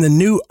became the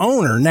new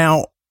owner.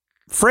 Now,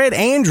 Fred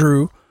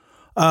Andrew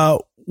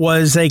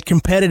was a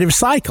competitive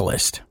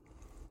cyclist.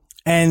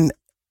 And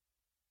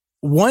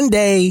one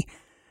day,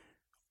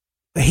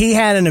 he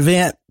had an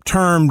event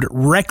termed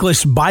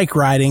reckless bike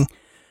riding,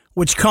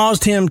 which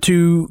caused him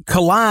to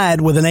collide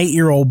with an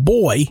 8-year-old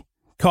boy,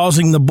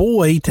 causing the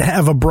boy to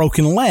have a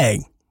broken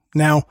leg.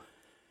 Now,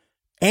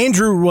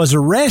 Andrew was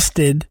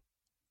arrested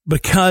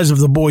because of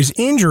the boy's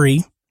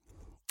injury,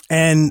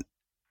 and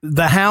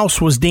the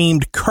house was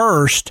deemed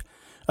cursed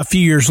a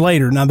few years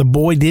later. Now, the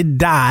boy did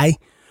die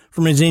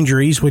from his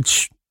injuries,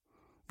 which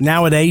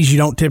nowadays you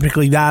don't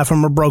typically die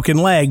from a broken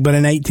leg, but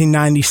in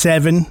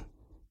 1897,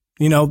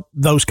 you know,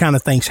 those kind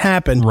of things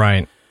happen.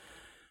 Right.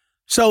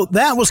 So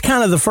that was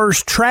kind of the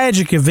first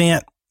tragic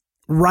event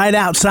right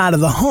outside of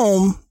the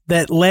home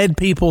that led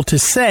people to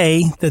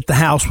say that the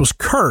house was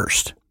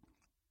cursed.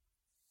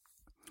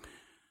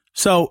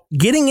 So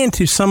getting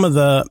into some of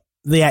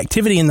the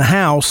activity in the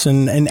house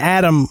and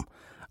Adam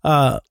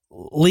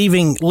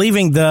leaving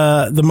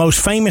the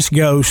most famous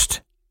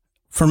ghost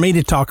for me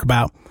to talk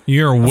about.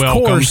 You're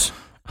welcome. Of course,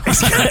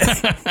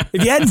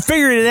 if you hadn't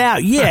figured it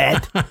out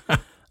yet,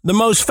 the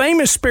most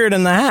famous spirit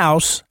in the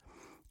house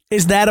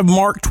is that of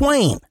Mark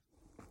Twain,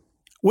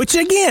 which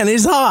again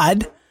is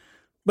odd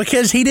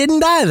because he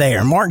didn't die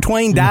there. Mark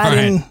Twain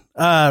died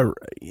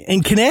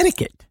in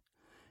Connecticut.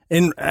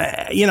 And,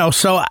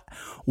 so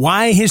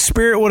why his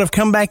spirit would have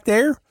come back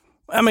there?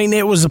 I mean,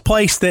 it was a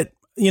place that,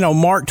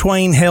 Mark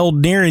Twain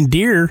held near and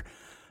dear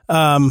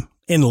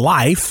in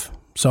life.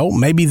 So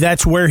maybe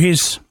that's where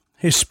his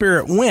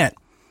spirit went.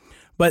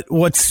 But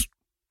what's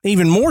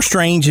even more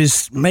strange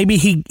is maybe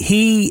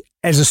he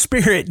as a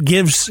spirit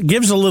gives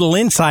a little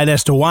insight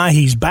as to why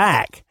he's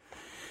back.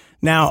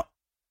 Now,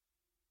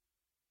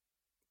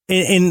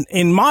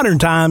 in modern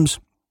times,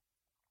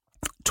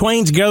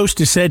 Twain's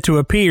ghost is said to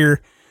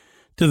appear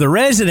to the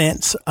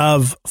residents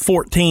of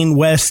 14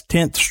 West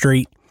 10th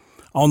Street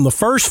on the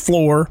first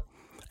floor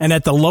and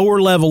at the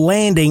lower level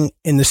landing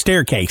in the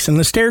staircase. And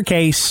the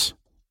staircase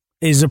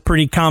is a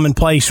pretty common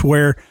place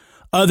where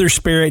other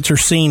spirits are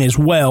seen as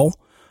well.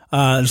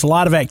 There's a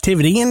lot of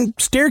activity, and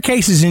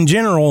staircases in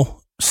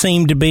general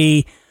seem to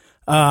be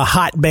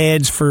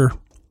hotbeds for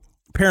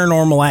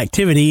paranormal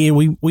activity.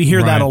 We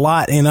hear that a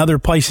lot in other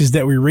places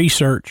that we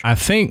research. I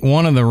think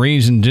one of the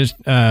reasons just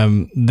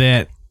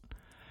that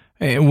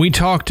we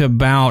talked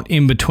about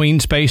in-between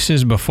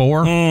spaces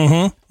before.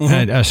 Mm-hmm,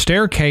 mm-hmm. A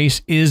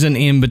staircase is an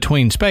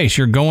in-between space.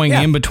 You're going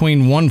in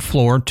between one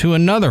floor to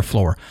another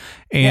floor.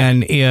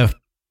 And if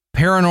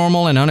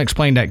paranormal and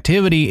unexplained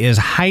activity is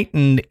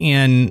heightened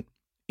in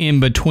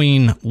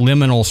between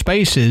liminal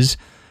spaces,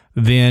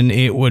 then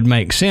it would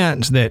make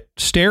sense that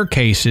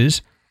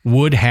staircases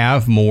would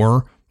have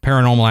more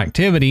paranormal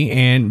activity,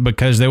 and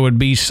because there would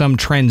be some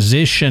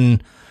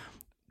transition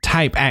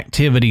type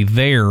activity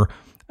there.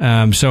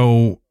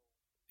 So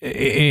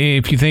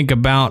if you think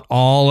about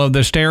all of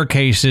the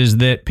staircases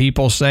that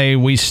people say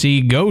we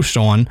see ghosts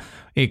on,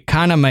 it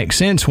kind of makes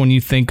sense when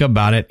you think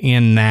about it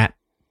in that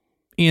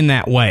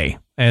way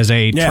as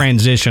a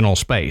transitional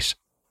space.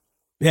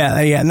 Yeah,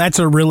 and that's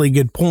a really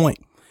good point.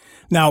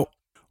 Now,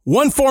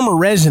 one former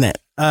resident,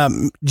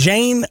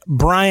 Jane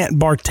Bryant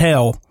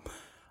Bartell,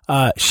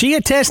 she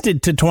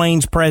attested to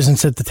Twain's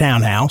presence at the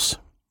townhouse.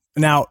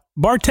 Now,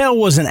 Bartell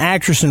was an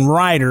actress and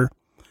writer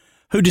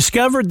who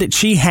discovered that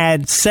she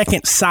had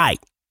second sight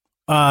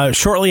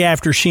shortly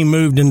after she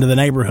moved into the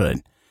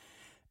neighborhood.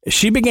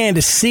 She began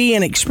to see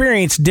and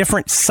experience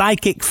different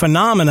psychic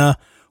phenomena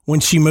when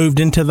she moved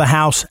into the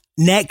house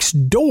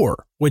next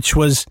door, which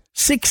was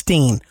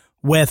 16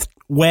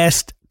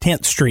 West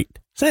 10th Street.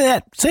 Say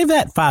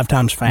that 5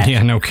 times fast.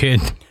 Yeah, no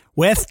kid.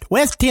 West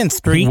 10th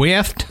Street.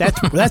 West?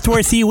 That's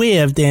where she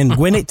lived in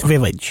Gwinnett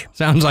Village.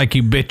 Sounds like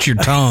you bit your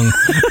tongue.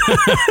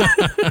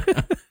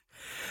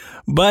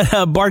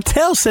 But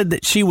Bartell said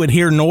that she would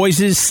hear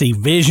noises, see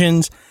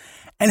visions,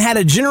 and had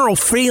a general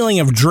feeling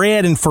of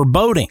dread and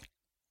foreboding.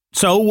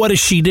 So what does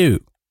she do?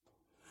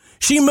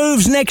 She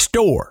moves next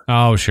door.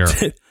 Oh, sure.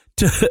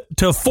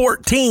 To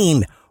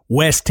 14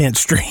 West 10th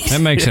Street.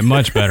 That makes it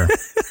much better.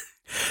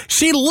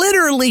 She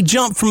literally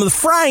jumped from the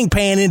frying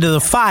pan into the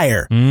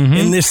fire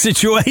in this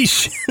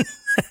situation.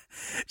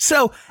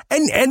 So,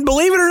 and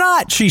believe it or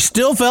not, she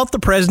still felt the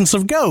presence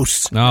of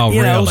ghosts. Oh,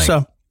 really?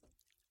 So,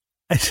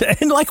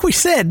 and like we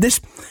said, this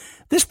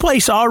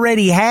place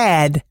already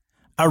had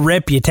a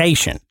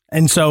reputation,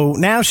 and so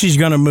now she's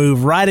going to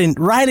move right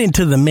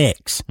into the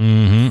mix.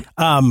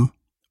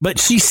 But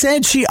she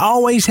said she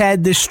always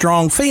had this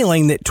strong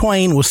feeling that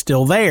Twain was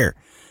still there.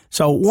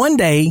 So one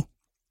day,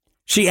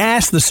 she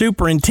asked the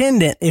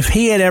superintendent if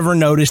he had ever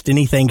noticed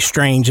anything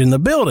strange in the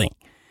building.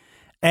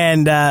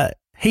 And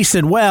he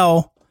said,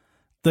 well,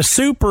 the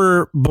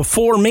super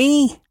before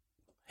me,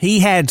 he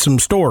had some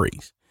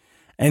stories.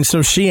 And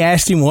so she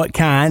asked him what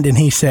kind, and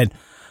he said,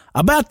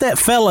 about that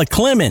fella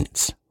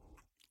Clemens.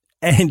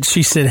 And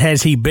she said,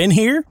 has he been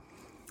here?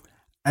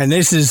 And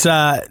this is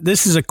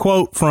a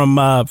quote from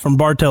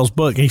Bartell's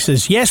book. He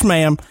says, yes,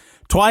 ma'am,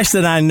 twice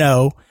that I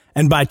know,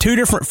 and by two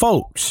different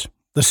folks.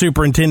 The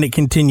superintendent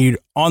continued,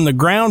 on the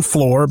ground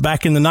floor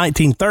back in the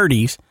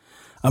 1930s,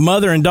 a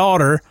mother and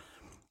daughter,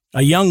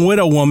 a young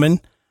widow woman,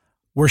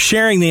 were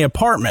sharing the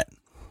apartment.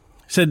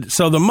 Said,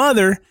 so the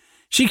mother,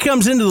 she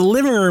comes into the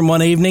living room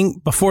one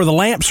evening before the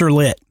lamps are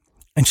lit,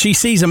 and she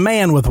sees a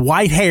man with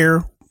white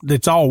hair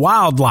that's all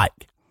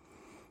wild-like.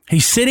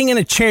 He's sitting in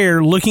a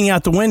chair looking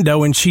out the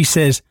window, and she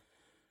says,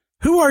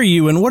 who are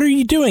you and what are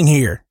you doing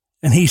here?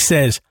 And he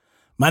says,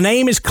 my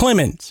name is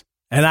Clemens,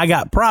 and I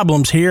got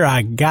problems here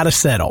I got to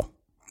settle.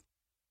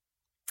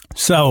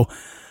 So,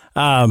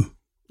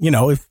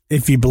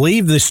 if you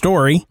believe this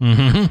story,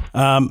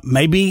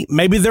 maybe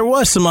there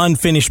was some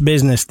unfinished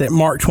business that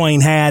Mark Twain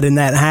had in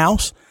that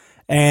house,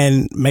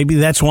 and maybe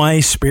that's why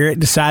his spirit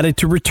decided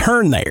to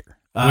return there.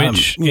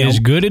 Which is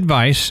good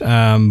advice.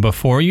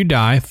 Before you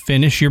die,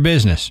 finish your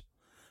business.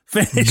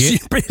 Finish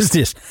your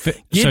business.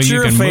 Get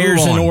your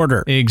affairs in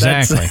order.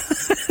 Exactly.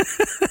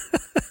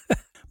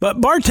 But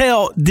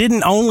Bartell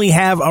didn't only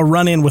have a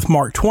run-in with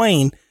Mark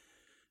Twain.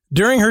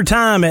 During her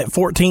time at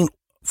 14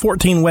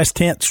 West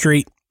 10th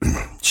Street,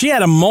 she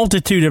had a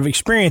multitude of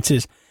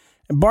experiences.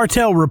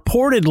 Bartell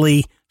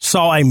reportedly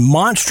saw a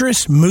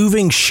monstrous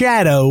moving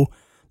shadow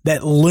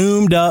that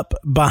loomed up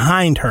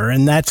behind her,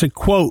 and that's a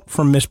quote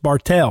from Miss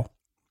Bartell.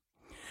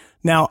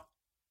 Now,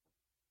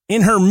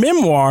 in her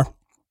memoir,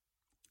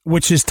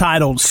 which is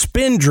titled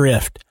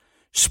Spindrift,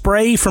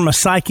 Spray from a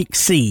Psychic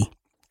Sea,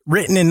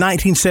 written in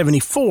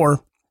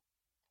 1974,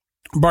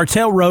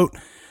 Bartell wrote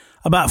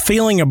about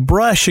feeling a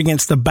brush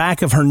against the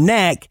back of her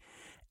neck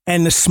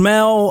and the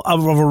smell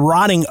of a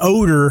rotting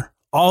odor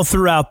all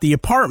throughout the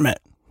apartment.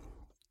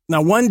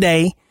 Now, one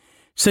day,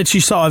 said she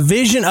saw a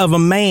vision of a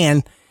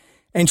man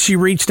and she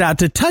reached out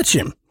to touch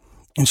him.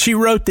 And she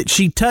wrote that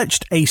she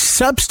touched a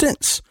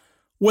substance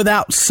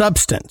without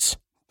substance,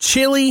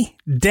 chilly,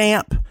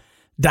 damp,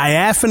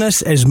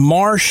 diaphanous as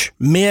marsh,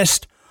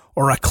 mist,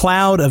 or a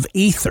cloud of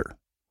ether.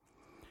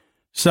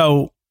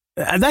 So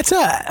that's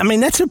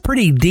a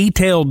pretty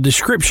detailed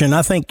description.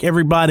 I think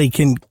everybody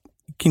can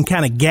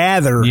kind of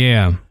gather,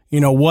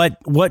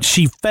 what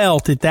she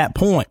felt at that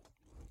point.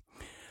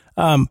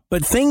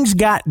 But things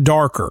got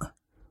darker.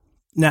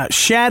 Now,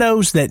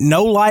 shadows that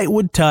no light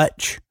would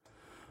touch,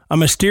 a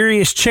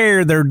mysterious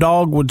chair their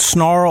dog would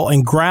snarl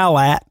and growl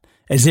at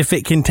as if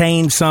it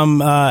contained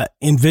some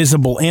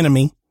invisible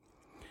enemy.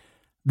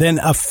 Then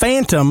a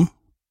phantom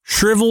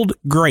shriveled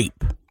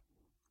grape.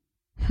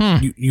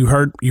 You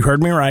heard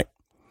me right.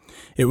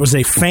 It was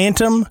a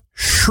phantom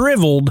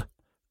shriveled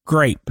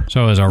grape.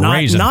 So it was a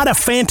raisin. Not a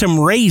phantom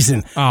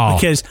raisin. Oh.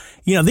 Because,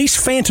 these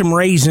phantom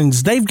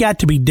raisins, they've got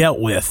to be dealt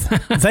with.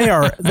 They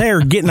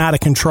are getting out of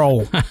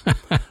control.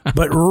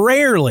 But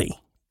rarely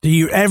do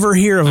you ever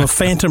hear of a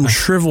phantom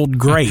shriveled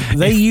grape.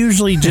 They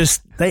usually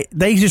just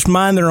they just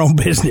mind their own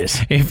business.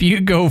 If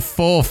you go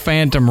full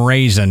phantom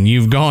raisin,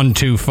 you've gone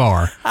too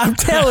far. I'm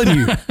telling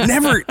you,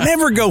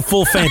 never go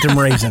full phantom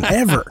raisin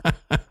ever.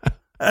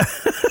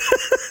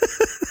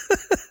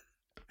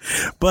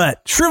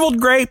 But shriveled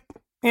grape,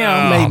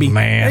 maybe.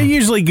 Man.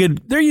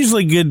 They're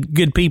usually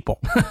good people.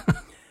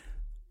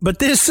 But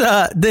this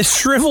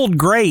shriveled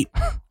grape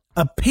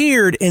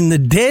appeared in the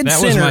dead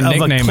center of a clean. That was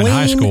my nickname in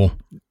high school.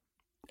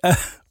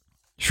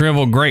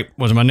 Shriveled grape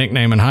was my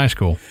nickname in high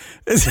school.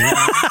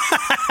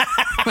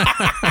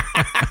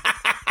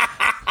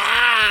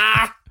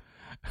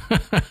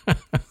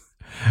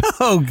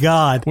 Oh,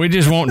 God. We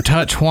just won't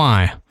touch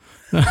why.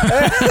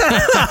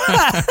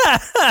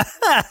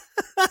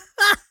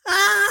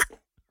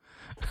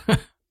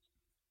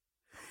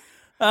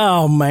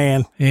 Oh,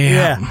 man.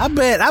 Yeah. I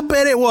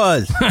bet it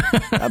was.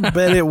 I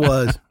bet it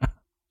was.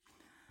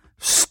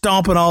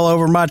 Stomping all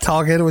over my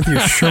talking with your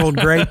shriveled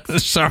grape.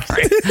 Sorry.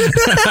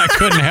 I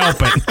couldn't help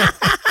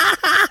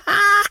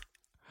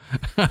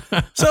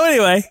it. So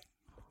anyway,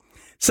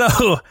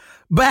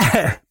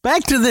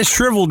 back to this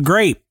shriveled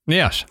grape.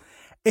 Yes.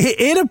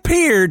 It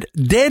appeared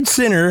dead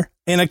center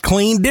in a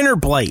clean dinner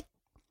plate.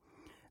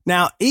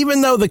 Now,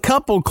 even though the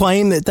couple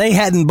claimed that they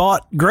hadn't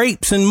bought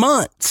grapes in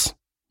months,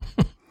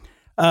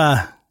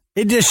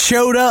 it just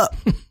showed up,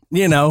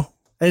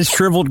 as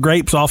shriveled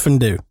grapes often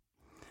do.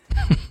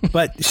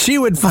 But she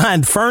would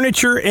find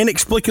furniture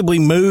inexplicably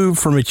moved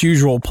from its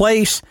usual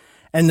place,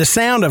 and the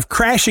sound of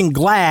crashing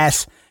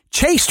glass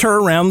chased her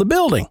around the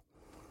building.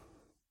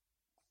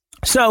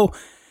 So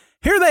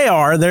here they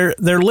are. They're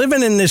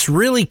living in this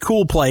really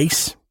cool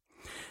place.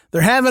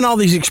 They're having all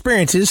these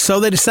experiences, so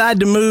they decide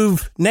to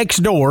move next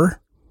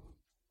door,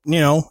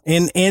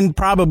 in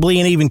probably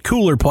an even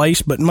cooler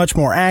place, but much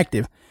more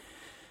active.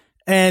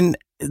 And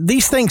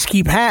these things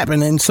keep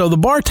happening. So the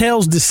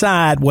Bartells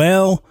decide,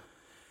 well,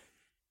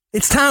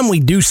 it's time we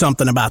do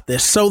something about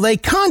this. So they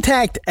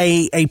contact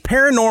a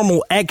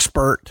paranormal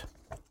expert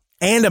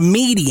and a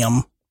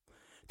medium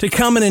to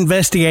come and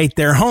investigate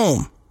their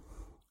home.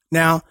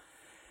 Now,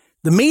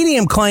 the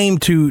medium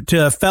claimed to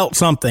have felt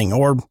something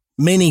or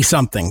many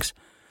somethings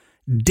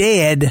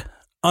dead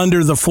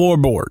under the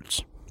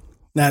floorboards.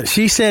 Now,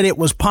 she said it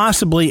was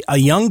possibly a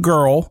young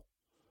girl,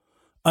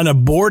 an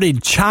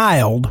aborted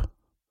child,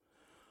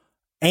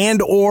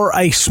 and or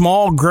a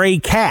small gray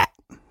cat.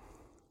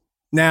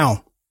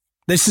 Now,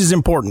 this is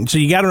important. So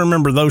you got to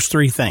remember those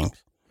three things.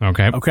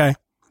 Okay.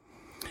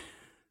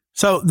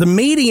 So the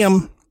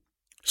medium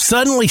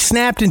suddenly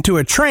snapped into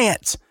a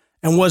trance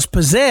and was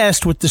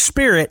possessed with the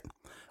spirit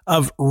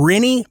of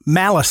Rennie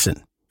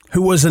Mallison,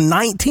 who was a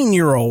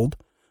 19-year-old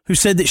who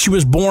said that she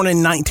was born in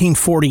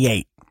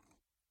 1948.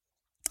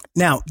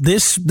 Now,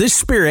 this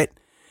spirit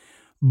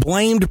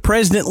blamed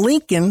President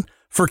Lincoln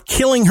for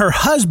killing her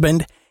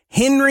husband,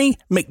 Henry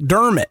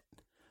McDermott,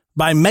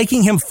 by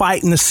making him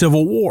fight in the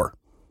Civil War.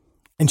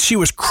 And she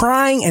was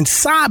crying and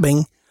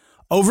sobbing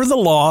over the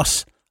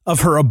loss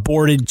of her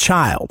aborted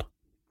child.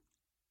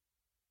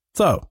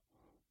 So,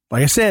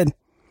 like I said,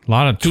 a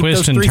lot of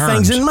twists and turns. Keep those three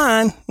things in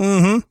mind.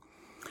 Mm-hmm.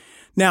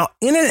 Now,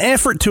 in an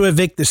effort to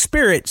evict the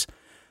spirits,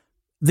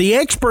 the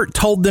expert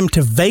told them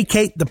to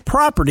vacate the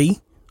property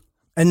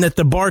and that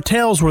the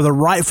Bartells were the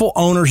rightful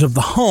owners of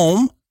the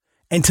home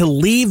and to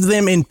leave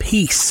them in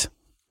peace.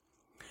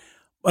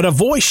 But a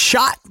voice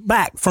shot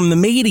back from the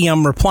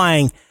medium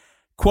replying,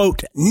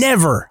 quote,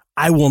 "Never,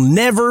 I will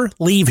never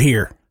leave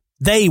here.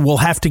 They will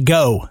have to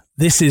go.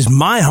 This is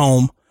my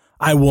home.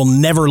 I will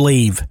never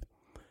leave."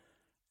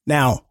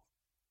 Now,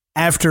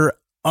 after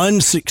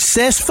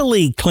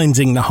unsuccessfully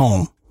cleansing the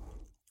home,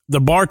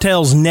 the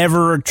Bartells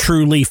never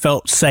truly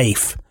felt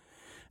safe.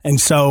 And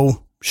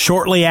so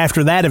shortly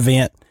after that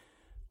event,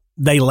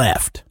 they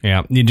left.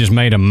 Yeah, you just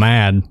made them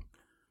mad.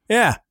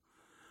 Yeah.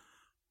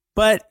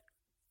 But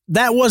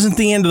that wasn't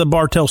the end of the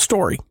Bartell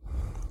story.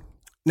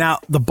 Now,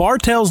 the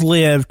Bartells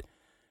lived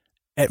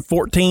at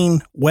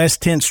 14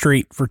 West 10th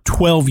Street for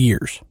 12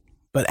 years.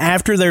 But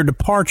after their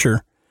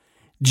departure,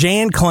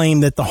 Jan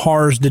claimed that the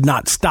horrors did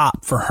not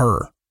stop for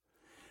her.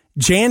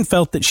 Jan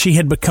felt that she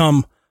had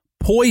become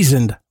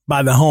poisoned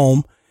by the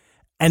home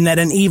and that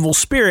an evil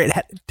spirit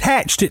had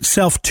attached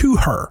itself to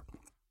her.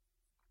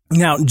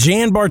 Now,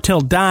 Jan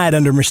Bartell died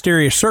under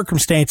mysterious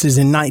circumstances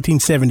in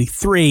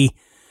 1973,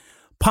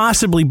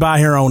 possibly by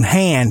her own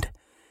hand,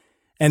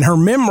 and her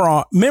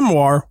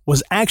memoir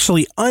was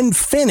actually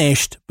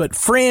unfinished, but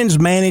friends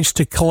managed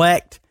to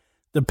collect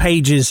the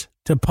pages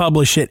to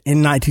publish it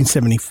in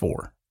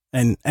 1974.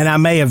 And I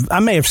may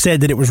have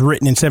said that it was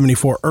written in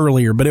 74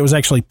 earlier, but it was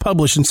actually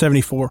published in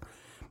 74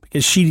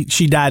 because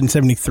she died in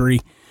 73.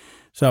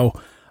 So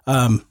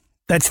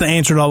that's the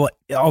answer to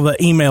all the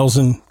emails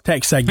and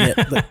texts I get.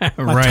 My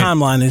right.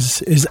 timeline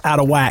is out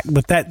of whack,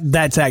 but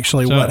that's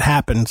actually what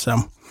happened. So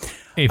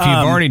if you've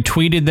already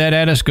tweeted that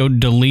at us, go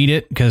delete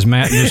it because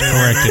Matt just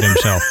corrected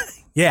himself.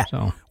 Yeah.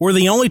 So we're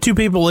the only two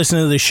people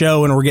listening to the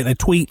show, and we're getting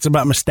tweets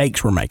about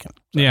mistakes we're making.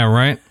 So yeah,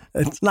 right.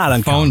 It's not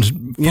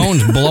uncommon.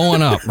 Phone's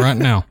blowing up right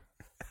now.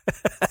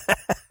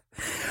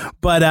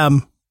 But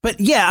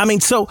yeah, I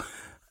mean, so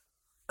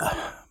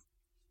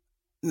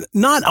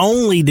not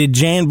only did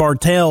Jan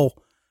Bartell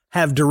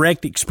have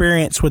direct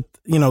experience with,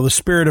 the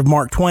spirit of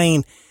Mark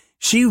Twain,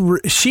 she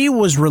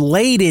was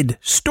related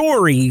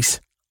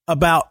stories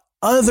about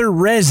other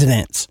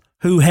residents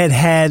who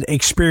had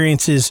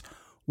experiences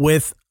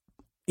with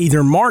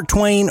either Mark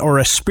Twain or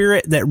a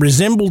spirit that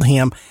resembled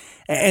him.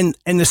 And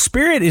the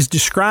spirit is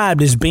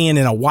described as being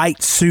in a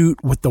white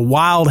suit with the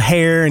wild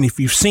hair. And if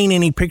you've seen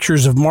any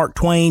pictures of Mark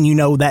Twain,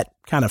 that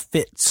kind of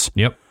fits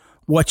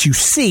what you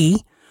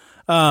see.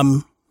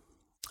 And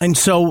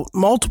so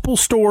multiple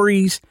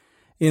stories,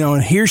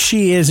 and here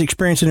she is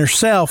experiencing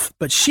herself,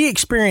 but she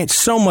experienced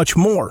so much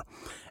more.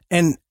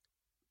 And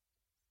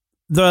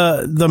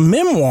the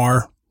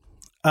memoir,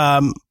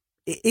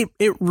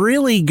 it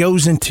really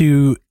goes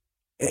into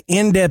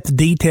in-depth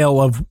detail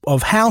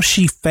of how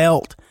she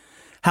felt,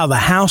 how the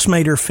house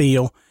made her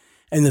feel,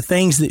 and the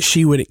things that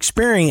she would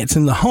experience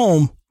in the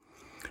home.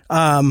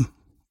 And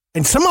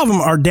some of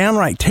them are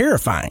downright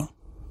terrifying,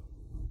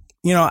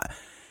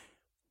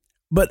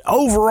 but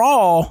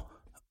overall,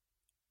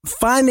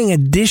 finding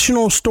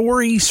additional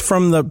stories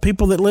from the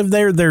people that live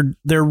there,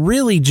 they're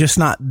really just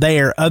not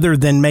there, other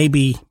than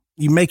maybe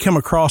you may come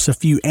across a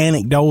few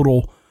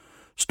anecdotal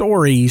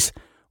stories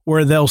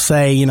where they'll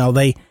say,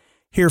 they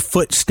hear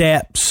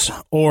footsteps,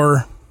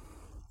 or,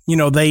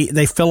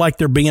 they feel like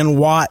they're being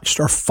watched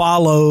or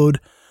followed,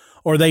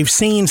 or they've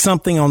seen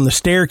something on the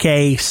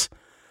staircase.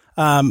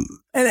 And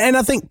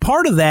I think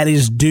part of that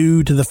is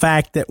due to the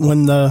fact that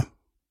when the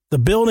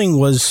building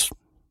was,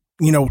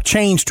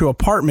 changed to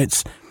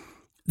apartments,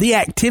 the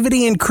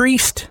activity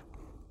increased.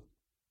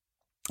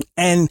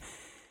 And,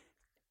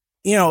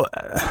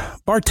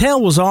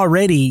 Bartell was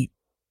already,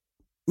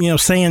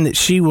 saying that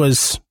she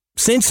was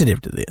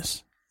sensitive to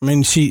this. I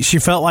mean, she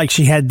felt like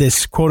she had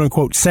this quote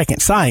unquote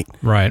second sight.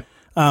 Right.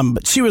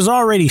 But she was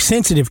already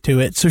sensitive to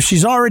it. So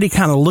she's already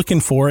kind of looking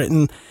for it.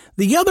 And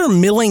the other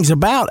millings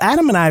about,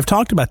 Adam and I have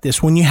talked about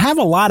this, when you have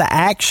a lot of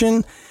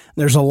action,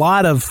 there's a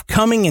lot of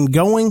coming and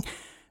going,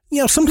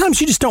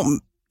 sometimes you just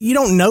don't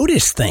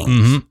notice things.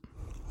 Mm-hmm.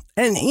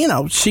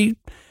 And, she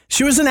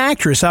was an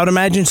actress. I would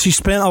imagine she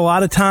spent a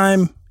lot of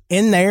time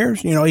in there,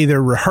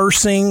 either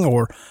rehearsing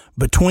or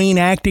between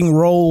acting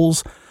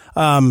roles.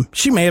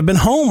 She may have been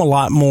home a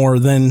lot more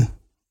than,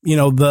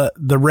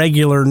 the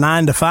regular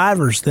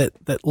 9-to-5ers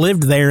that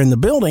lived there in the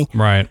building.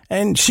 Right.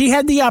 And she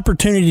had the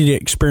opportunity to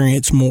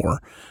experience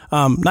more.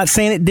 Not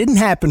saying it didn't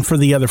happen for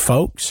the other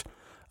folks.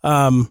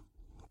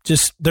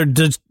 Just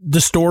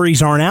the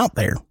stories aren't out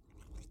there.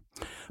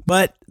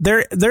 But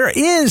there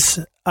is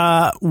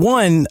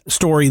one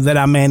story that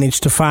I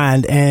managed to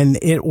find, and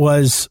it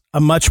was a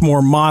much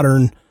more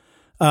modern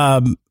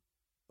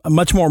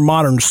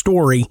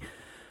story.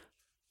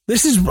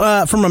 This is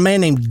from a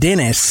man named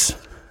Dennis,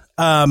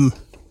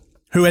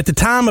 who at the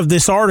time of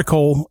this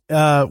article,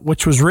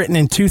 which was written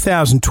in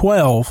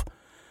 2012,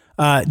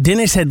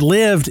 Dennis had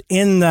lived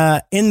in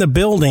the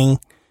building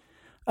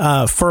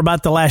for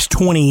about the last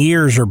 20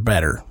 years or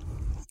better.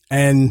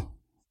 And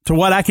to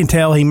what I can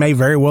tell, he may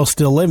very well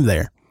still live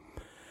there.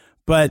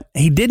 But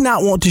he did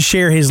not want to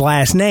share his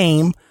last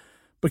name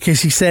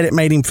because he said it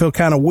made him feel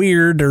kind of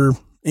weird or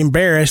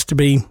embarrassed to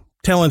be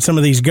telling some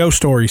of these ghost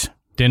stories.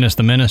 Dennis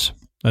the Menace.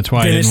 That's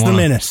why Dennis the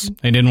Menace.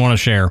 He didn't want to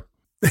share.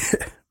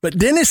 But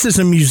Dennis is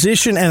a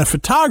musician and a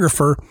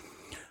photographer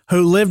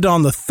who lived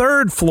on the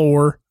 3rd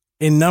floor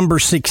in number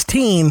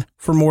 16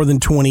 for more than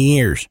 20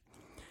 years.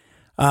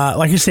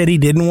 Like I said, he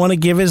didn't want to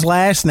give his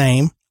last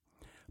name,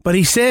 but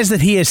he says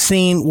that he has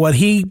seen what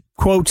he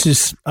quotes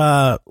as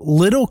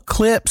little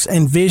clips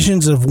and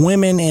visions of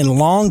women in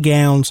long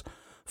gowns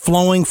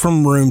flowing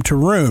from room to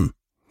room,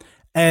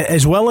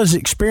 as well as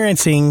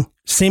experiencing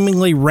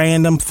seemingly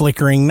random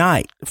flickering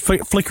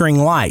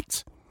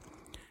lights.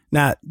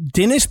 Now,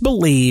 Dennis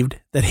believed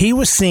that he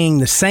was seeing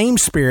the same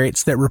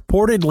spirits that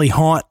reportedly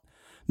haunt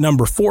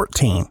number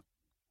 14.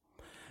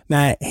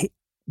 Now,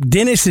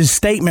 Dennis's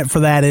statement for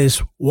that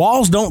is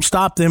walls don't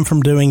stop them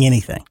from doing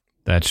anything.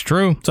 That's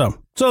true.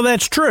 So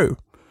that's true.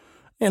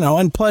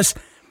 And plus,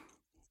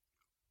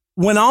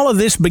 when all of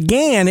this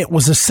began, it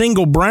was a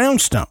single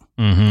brownstone.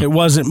 Mm-hmm. It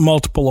wasn't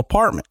multiple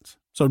apartments.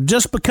 So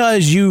just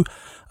because you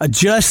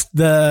adjust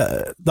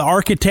the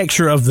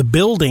architecture of the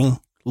building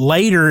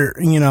later,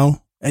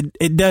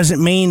 it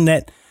doesn't mean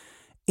that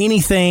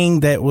anything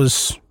that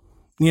was,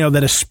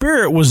 that a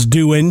spirit was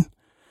doing,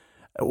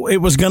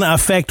 it was going to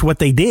affect what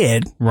they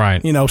did.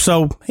 Right.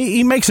 So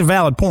he makes a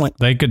valid point.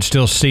 They could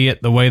still see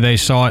it the way they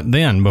saw it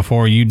then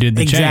before you did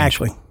the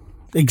change.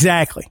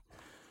 Exactly.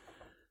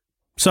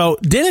 So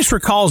Dennis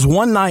recalls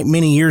one night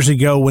many years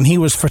ago when he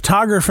was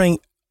photographing.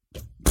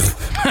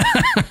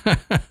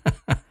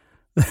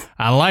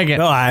 I like it.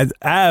 Oh,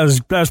 that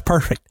was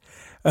perfect.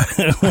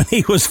 When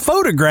he was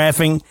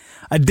photographing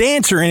a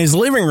dancer in his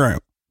living room.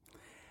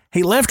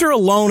 He left her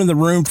alone in the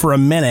room for a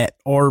minute,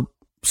 or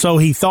so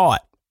he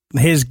thought.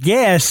 His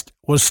guest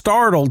was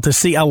startled to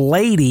see a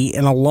lady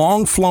in a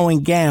long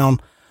flowing gown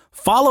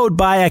followed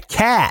by a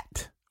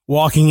cat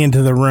walking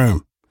into the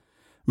room.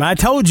 I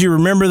told you,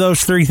 remember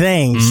those 3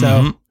 things.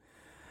 Mm-hmm.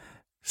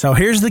 So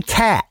here's the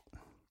cat.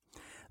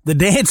 The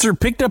dancer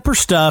picked up her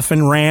stuff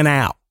and ran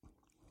out.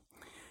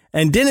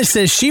 And Dennis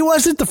says she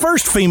wasn't the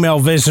first female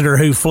visitor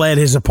who fled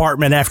his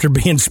apartment after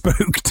being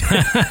spooked.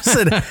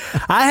 Said,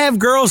 I have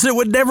girls that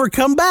would never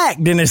come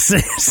back, Dennis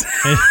says.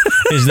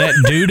 Is that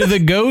due to the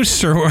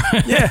ghosts, or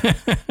yeah.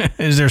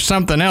 Is there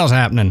something else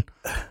happening?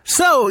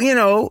 So,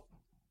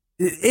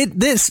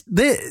 this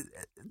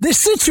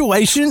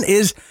situation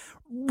is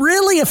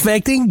really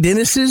affecting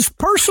Dennis's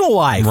personal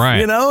life.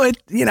 Right.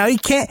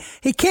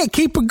 He can't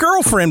keep a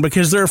girlfriend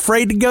because they're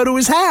afraid to go to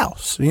his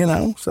house,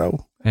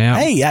 so. Yeah.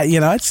 Hey,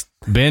 it's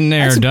been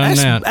there, done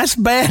that. That's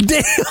a bad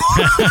deal.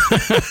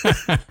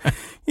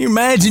 You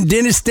imagine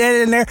Dennis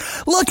standing there.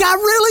 Look, I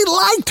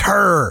really liked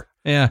her.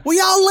 Yeah. Will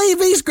y'all leave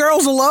these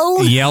girls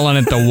alone? Yelling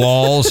at the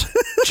walls.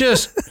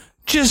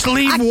 Just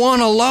leave one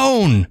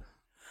alone.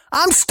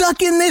 I'm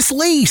stuck in this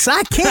lease.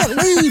 I can't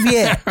leave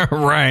yet.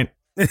 Right.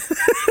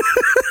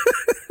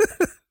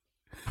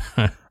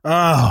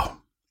 Oh.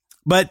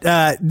 But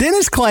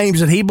Dennis claims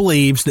that he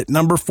believes that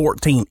number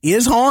 14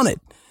 is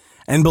haunted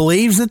and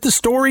believes that the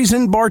stories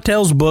in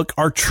Bartell's book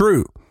are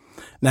true.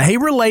 Now, he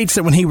relates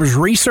that when he was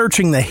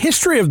researching the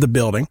history of the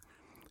building,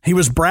 he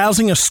was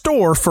browsing a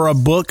store for a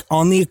book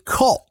on the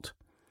occult,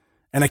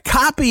 and a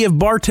copy of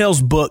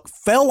Bartell's book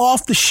fell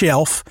off the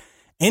shelf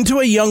into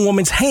a young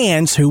woman's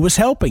hands who was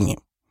helping him.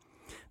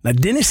 Now,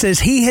 Dennis says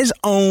he has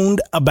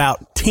owned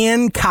about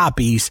 10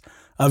 copies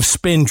of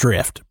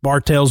Spindrift,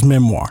 Bartell's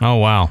memoir. Oh,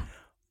 wow.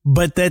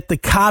 But that the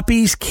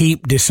copies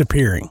keep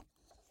disappearing.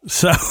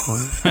 So,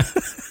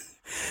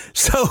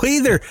 so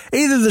either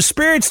the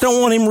spirits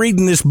don't want him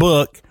reading this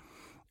book,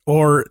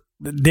 or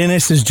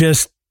Dennis is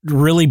just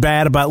really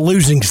bad about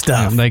losing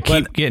stuff. They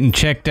keep getting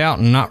checked out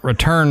and not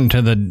returned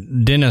to the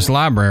Dennis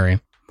library.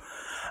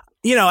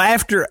 You know,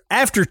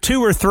 after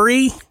 2 or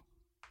 3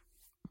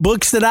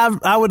 books that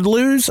I would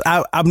lose,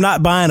 I'm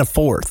not buying a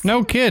 4th.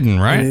 No kidding,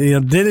 right? You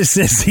know, Dennis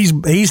says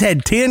he's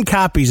had 10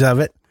 copies of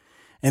it,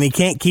 and he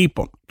can't keep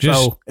them.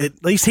 So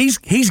at least he's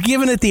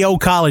giving it the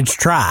old college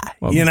try.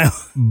 Well, you know,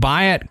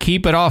 buy it,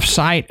 keep it off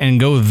site, and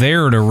go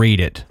there to read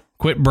it.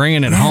 Quit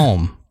bringing it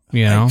home.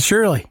 You know,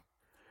 surely.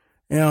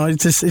 You know,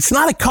 it's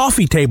not a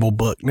coffee table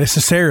book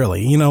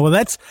necessarily. You know,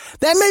 that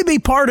may be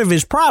part of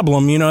his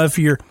problem. You know, if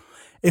you're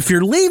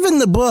leaving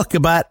the book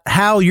about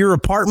how your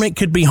apartment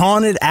could be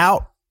haunted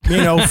out, you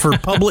know, for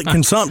public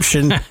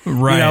consumption,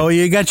 right? You know,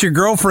 you got your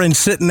girlfriend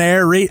sitting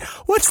there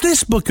what's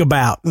this book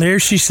about? And there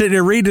she's sitting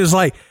there reading, is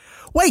like,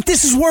 wait,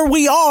 this is where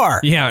we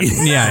are. Yeah,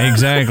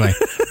 exactly.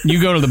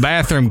 You go to the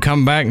bathroom,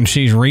 come back, and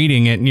she's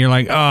reading it, and you're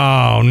like,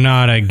 oh,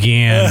 not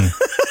again.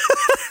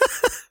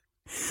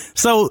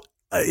 So,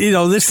 you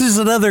know, this is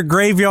another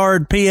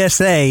graveyard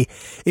PSA.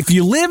 If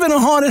you live in a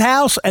haunted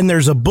house and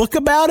there's a book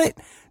about it,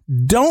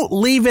 don't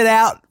leave it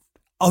out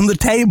on the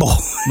table.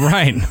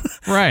 Right.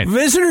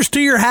 Visitors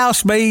to your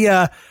house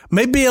may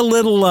be a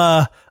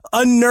little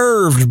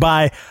unnerved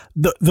by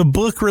the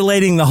book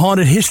relating the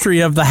haunted history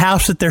of the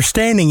house that they're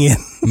standing in.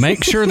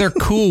 Make sure they're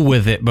cool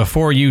with it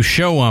before you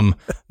show them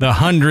the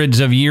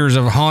hundreds of years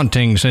of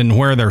hauntings and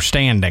where they're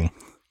standing.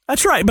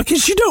 That's right,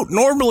 because you don't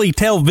normally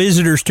tell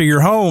visitors to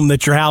your home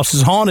that your house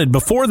is haunted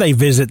before they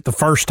visit the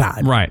first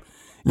time. Right.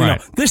 You know,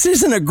 this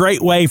isn't a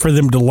great way for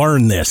them to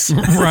learn this.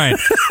 Right.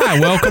 Hi,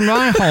 welcome to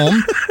my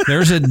home.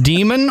 There's a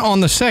demon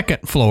on the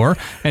 2nd floor,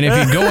 and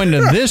if you go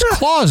into this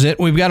closet,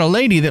 we've got a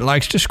lady that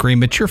likes to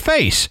scream at your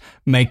face.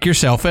 Make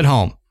yourself at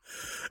home.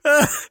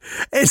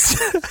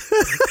 It's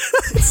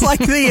like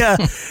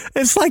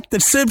the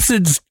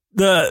Simpsons,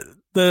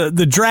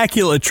 the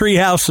Dracula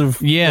treehouse of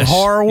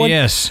horror one.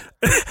 Yes.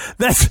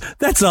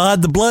 That's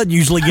odd. The blood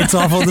usually gets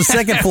off on the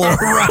 2nd floor.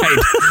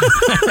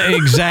 Right.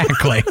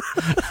 Exactly.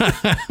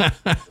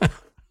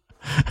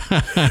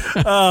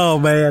 Oh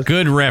man.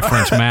 Good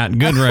reference, Matt.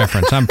 Good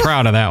reference. I'm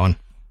proud of that one.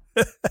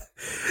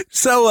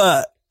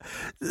 So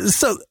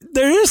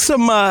there is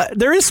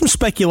some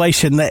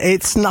speculation that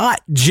it's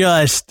not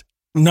just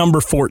number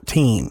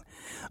 14.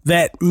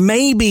 That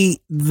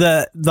maybe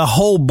the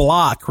whole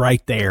block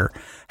right there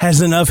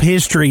has enough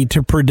history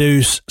to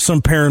produce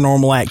some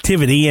paranormal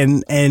activity,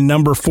 and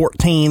number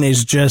 14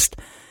 is just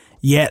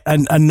yet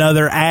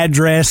another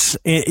address,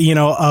 you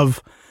know,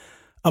 of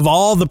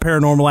all the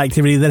paranormal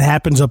activity that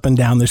happens up and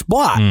down this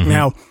block. Mm-hmm.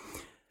 Now,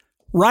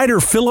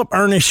 writer Philip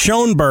Ernest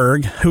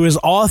Schoenberg, who is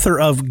author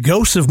of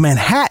Ghosts of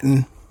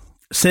Manhattan,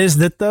 says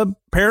that the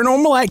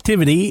paranormal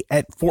activity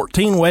at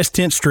 14 West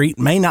 10th Street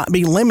may not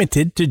be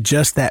limited to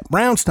just that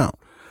brownstone.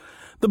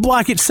 The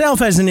block itself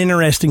has an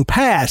interesting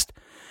past.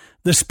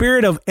 The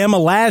spirit of Emma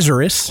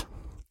Lazarus,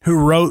 who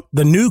wrote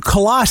The New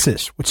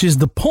Colossus, which is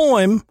the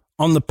poem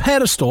on the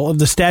pedestal of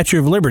the Statue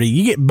of Liberty.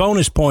 You get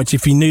bonus points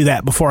if you knew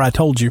that before I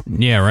told you.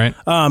 Yeah, right.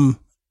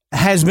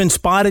 Has been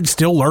spotted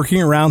still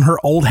lurking around her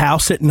old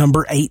house at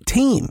number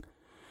 18.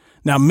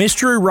 Now,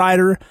 mystery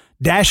writer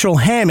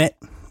Dashiell Hammett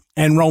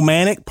and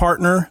romantic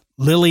partner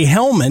Lily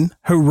Hellman,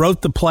 who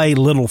wrote the play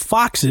Little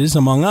Foxes,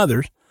 among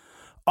others,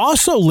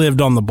 also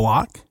lived on the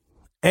block.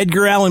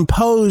 Edgar Allan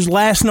Poe's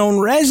last known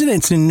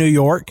residence in New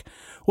York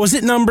was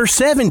at number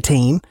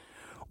 17,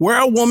 where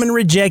a woman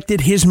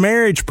rejected his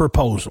marriage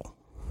proposal.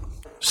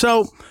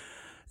 So,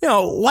 you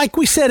know, like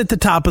we said at the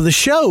top of the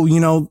show,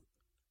 you know,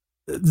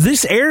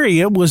 this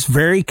area was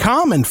very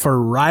common for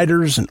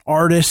writers and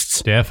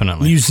artists.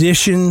 Definitely.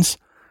 Musicians.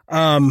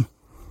 And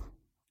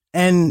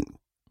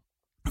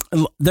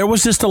there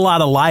was just a lot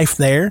of life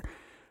there,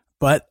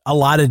 but a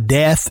lot of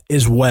death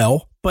as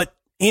well. But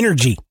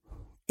energy,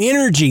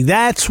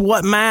 that's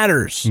what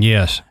matters.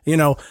 Yes. You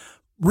know,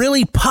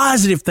 really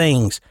positive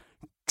things,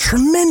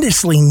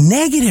 tremendously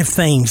negative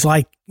things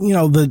like, you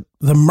know, the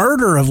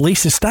murder of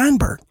Lisa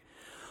Steinberg.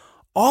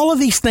 All of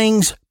these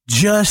things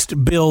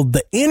just build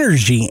the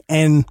energy.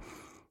 And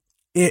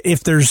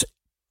if there's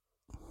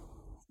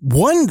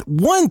one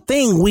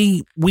thing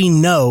we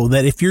know,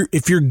 that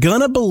if you're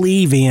gonna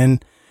believe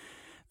in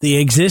the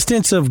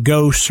existence of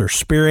ghosts or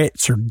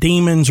spirits or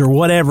demons or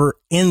whatever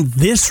in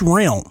this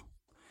realm,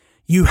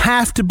 you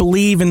have to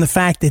believe in the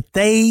fact that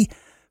they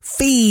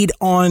feed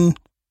on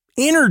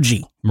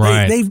energy.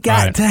 Right. They've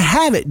got to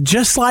have it,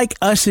 just like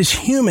us as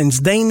humans.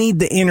 They need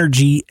the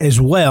energy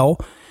as well.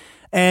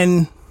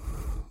 And,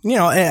 you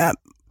know,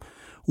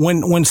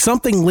 when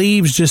something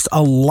leaves just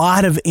a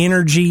lot of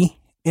energy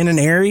in an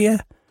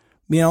area,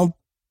 you know,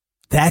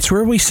 that's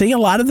where we see a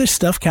lot of this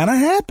stuff kind of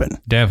happen.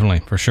 Definitely,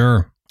 for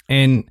sure.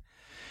 And,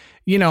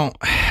 you know,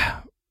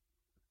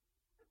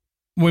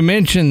 we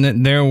mentioned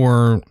that there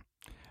were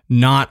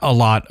not a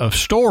lot of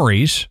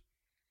stories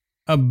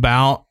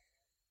about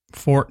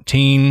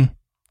 14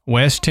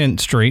 West 10th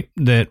Street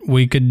that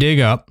we could dig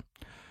up.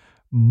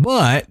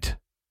 But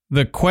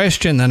the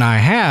question that I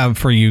have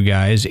for you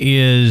guys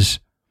is,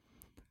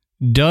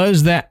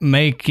 does that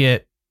make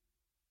it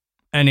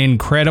an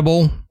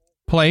incredible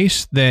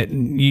place that,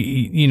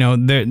 you know,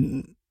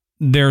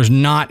 there's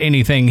not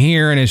anything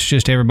here and it's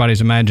just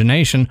everybody's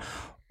imagination?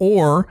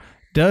 Or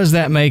does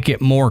that make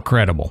it more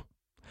credible?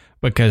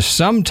 Because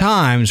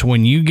sometimes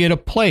when you get a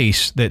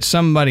place that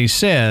somebody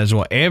says,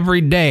 well, every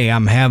day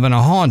I'm having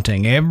a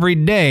haunting, every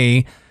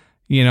day,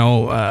 you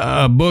know,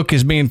 a book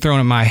is being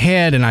thrown at my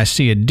head and I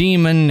see a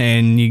demon,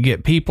 and you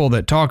get people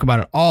that talk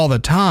about it all the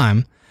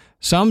time,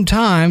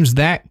 sometimes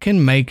that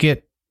can make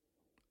it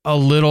a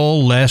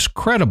little less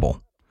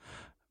credible.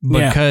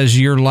 Because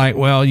you're like,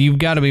 well, you've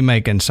got to be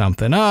making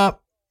something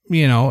up.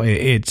 You know,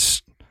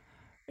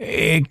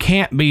 it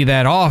can't be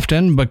that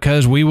often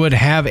because we would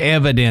have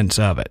evidence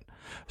of it.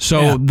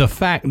 So the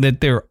fact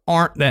that there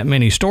aren't that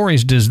many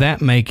stories, does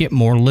that make it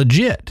more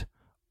legit?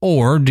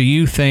 Or do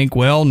you think,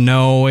 well,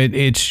 no,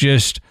 it's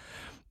just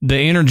the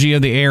energy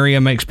of the area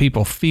makes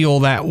people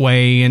feel that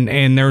way,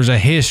 and there's a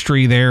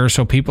history there,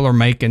 so people are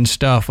making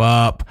stuff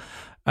up?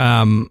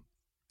 I'm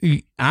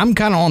kind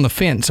of on the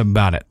fence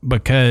about it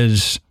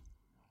because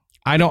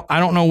I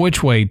don't know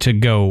which way to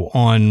go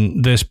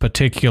on this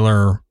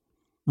particular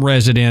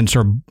residence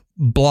or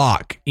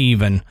block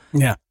even.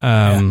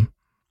 I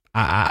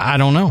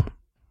don't know.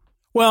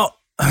 Well,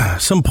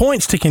 some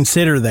points to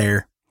consider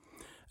there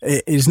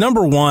is,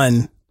 number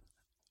one,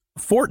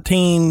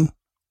 14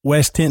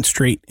 West 10th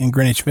Street in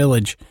Greenwich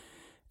Village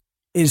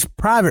is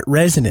private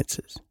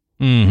residences.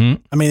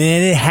 Mm-hmm. I mean,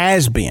 and it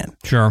has been.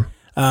 Sure.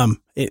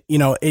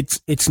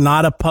 It's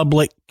not a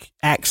public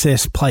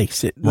access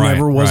place. It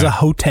never was a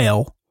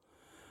hotel.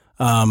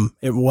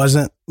 It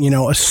wasn't,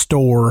 a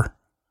store,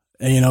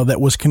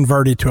 that was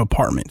converted to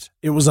apartments.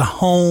 It was a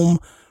home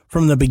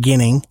from the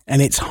beginning,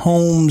 and it's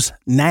homes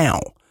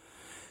now.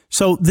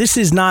 So this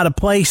is not a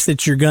place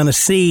that you're going to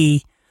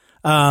see,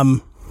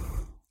 some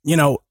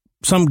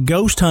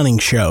ghost hunting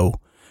show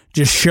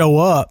just show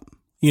up,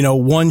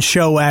 one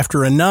show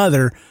after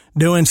another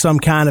doing some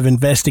kind of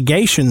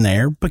investigation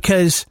there.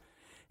 Because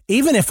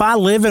even if I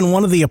live in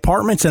one of the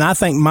apartments and I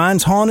think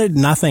mine's haunted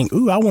and I think,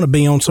 ooh, I want to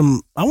be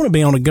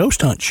on a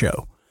ghost hunt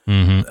show.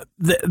 Mm-hmm.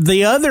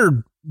 The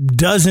other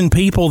dozen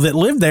people that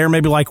live there may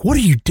be like, what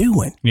are you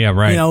doing? Yeah,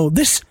 right.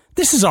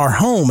 This is our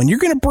home, and you're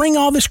going to bring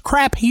all this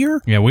crap here?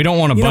 Yeah, we don't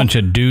want a bunch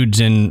of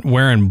dudes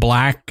wearing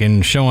black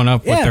and showing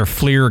up with their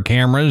FLIR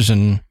cameras.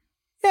 And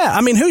yeah,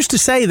 I mean, who's to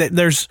say that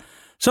there's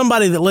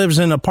somebody that lives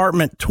in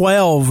apartment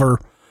 12 or,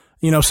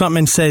 something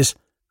and says,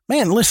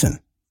 man, listen,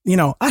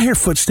 I hear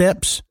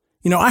footsteps,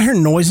 I hear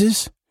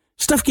noises,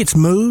 stuff gets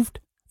moved,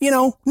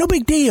 no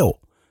big deal.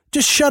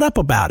 Just shut up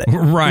about it.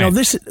 Right.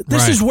 This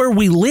is where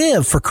we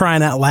live, for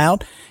crying out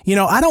loud.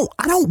 I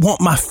don't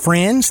want my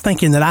friends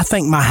thinking that I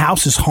think my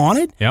house is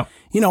haunted. Yep.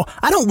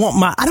 I don't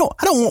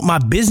want my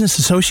business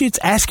associates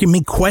asking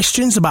me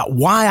questions about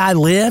why I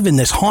live in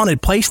this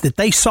haunted place that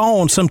they saw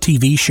on some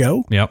TV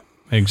show. Yep.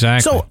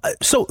 Exactly.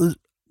 So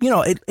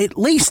at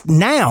least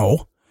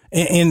now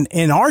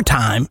in our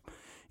time,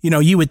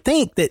 you would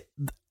think that,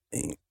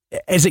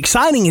 as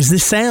exciting as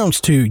this sounds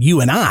to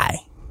you and I,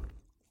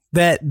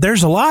 that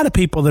there's a lot of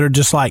people that are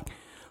just like,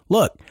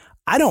 look,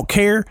 I don't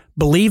care.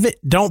 Believe it.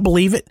 Don't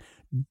believe it.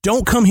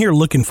 Don't come here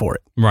looking for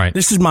it. Right.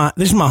 This is my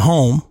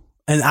home,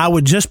 and I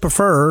would just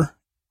prefer,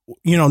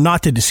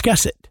 not to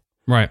discuss it.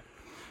 Right.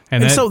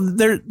 And so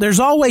there's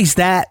always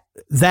that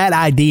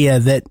idea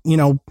that,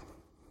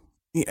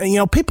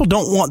 people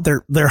don't want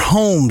their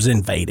homes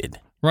invaded.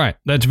 Right.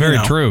 That's very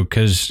true,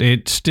 because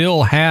it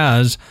still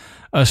has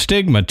a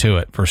stigma to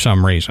it for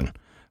some reason.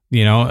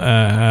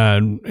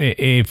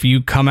 If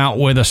you come out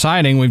with a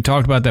sighting, we've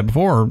talked about that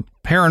before,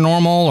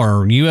 paranormal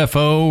or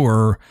UFO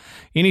or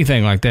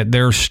anything like that,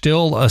 there's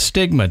still a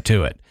stigma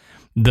to it.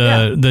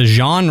 The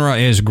genre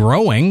is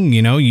growing.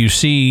 You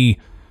see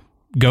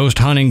ghost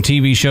hunting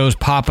TV shows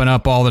popping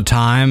up all the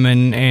time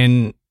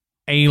and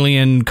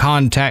alien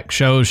contact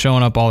shows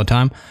showing up all the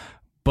time.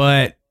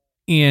 But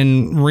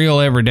in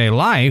real everyday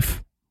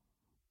life,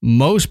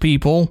 most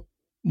people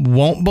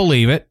won't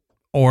believe it,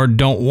 or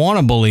don't want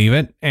to believe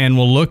it, and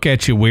will look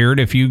at you weird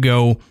if you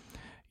go,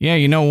 yeah,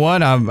 you know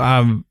what,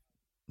 I've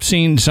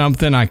seen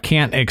something I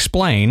can't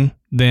explain.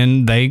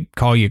 Then they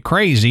call you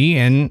crazy,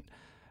 and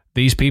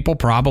these people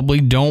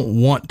probably don't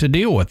want to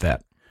deal with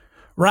that.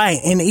 Right.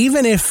 And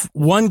even if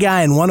one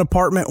guy in one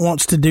apartment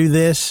wants to do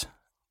this,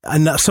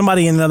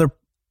 somebody in another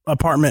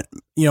apartment,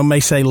 may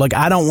say, look,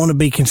 I don't want to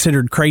be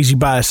considered crazy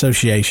by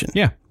association.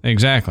 Yeah,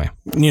 exactly.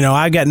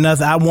 I got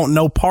nothing. I want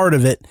no part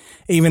of it.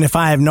 Even if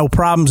I have no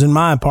problems in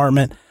my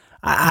apartment,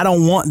 I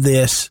don't want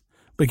this,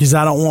 because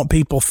I don't want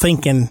people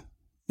thinking,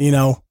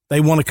 they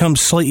want to come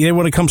sleep. They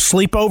want to come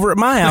sleep over at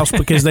my house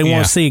because they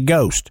want to see a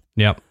ghost.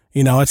 Yep.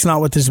 It's not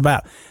what this is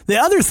about. The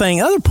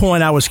other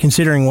point I was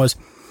considering was,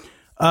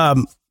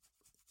 Jan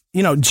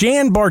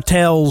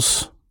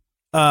Bartel's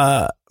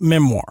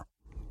memoir.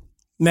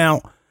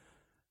 Now,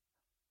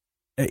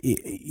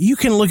 you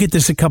can look at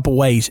this a couple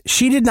ways.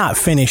 She did not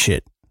finish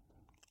it.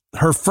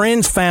 Her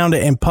friends found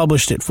it and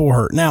published it for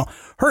her. Now,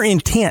 her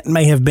intent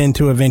may have been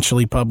to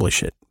eventually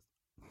publish it,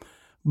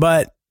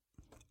 but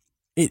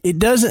it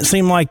doesn't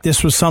seem like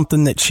this was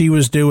something that she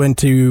was doing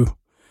to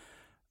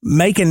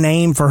make a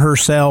name for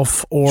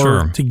herself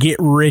or to get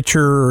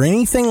richer or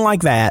anything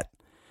like that.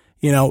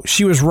 You know,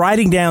 she was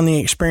writing down the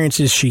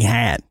experiences she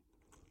had.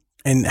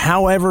 And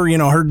however, you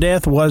know, her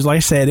death was, like I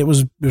said, it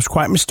was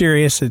quite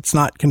mysterious. It's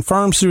not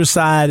confirmed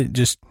suicide.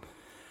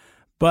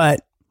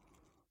 But,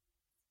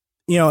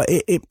 you know,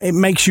 it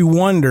makes you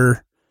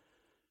wonder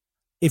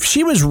if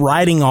she was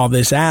writing all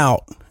this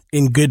out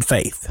in good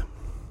faith,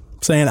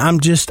 saying, I'm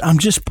just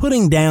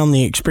putting down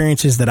the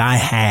experiences that I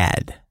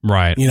had.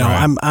 Right. You know,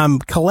 I'm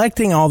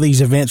collecting all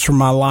these events from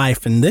my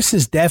life, and this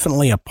is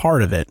definitely a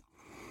part of it.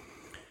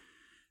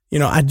 You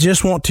know, I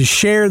just want to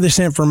share this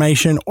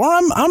information, or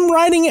I'm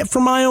writing it for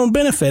my own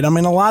benefit. I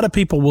mean, a lot of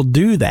people will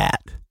do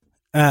that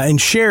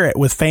and share it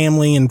with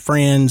family and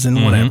friends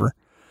and whatever.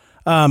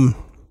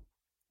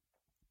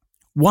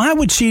 Why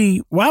would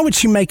she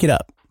make it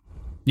up?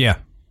 Yeah.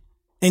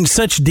 In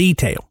such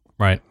detail.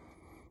 Right.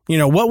 You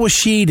know, what was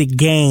she to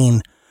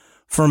gain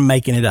from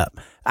making it up?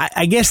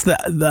 I guess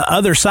the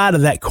other side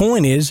of that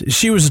coin is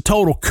she was a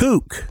total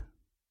kook,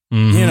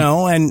 you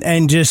know,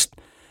 and just,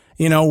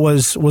 you know,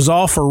 was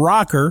off her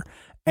rocker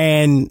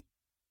and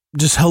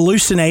just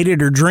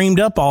hallucinated or dreamed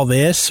up all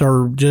this,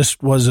 or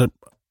just was a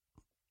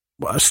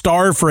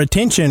starved for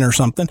attention or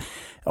something.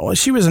 Well,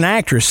 she was an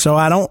actress, so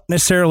I don't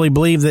necessarily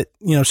believe that,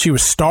 you know, she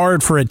was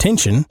starved for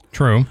attention.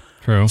 True.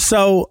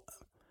 So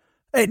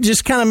it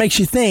just kind of makes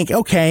you think,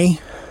 okay,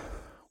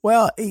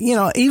 well, you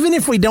know, even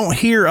if we don't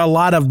hear a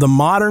lot of the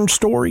modern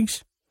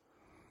stories,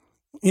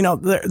 you know,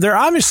 there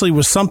obviously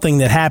was something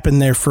that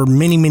happened there for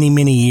many, many,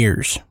 many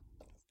years.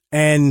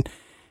 And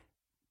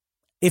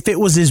if it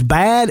was as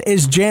bad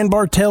as Jan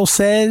Bartel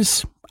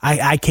says,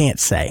 I can't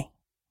say.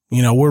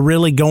 You know, we're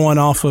really going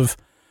off of,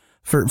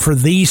 for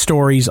these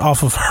stories,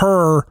 off of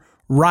her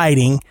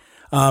writing,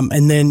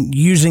 and then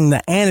using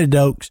the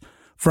anecdotes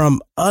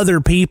from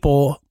other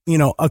people, you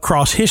know,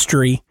 across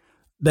history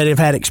that have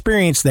had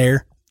experience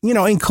there, you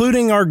know,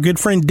 including our good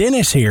friend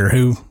Dennis here,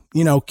 who,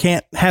 you know,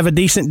 can't have a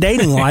decent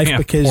dating life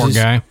because poor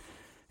guy.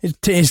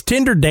 His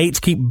Tinder dates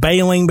keep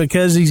bailing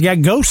because he's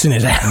got ghosts in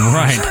his house.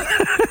 Right.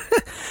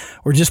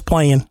 We're just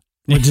playing.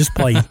 We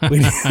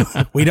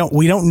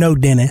don't know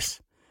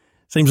Dennis.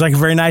 Seems like a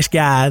very nice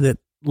guy that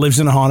lives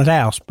in a haunted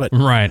house, but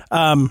right.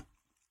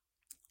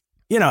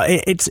 You know,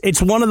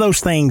 it's one of those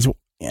things.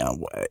 You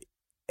know,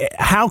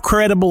 how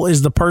credible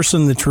is the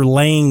person that's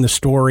relaying the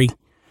story,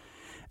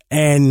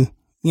 and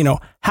you know,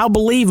 how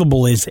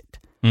believable is it?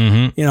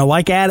 You know,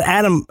 like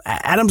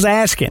Adam's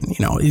asking.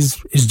 You know, is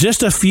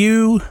just a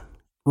few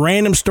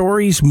random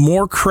stories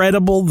more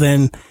credible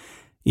than,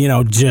 you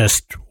know,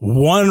 just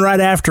one right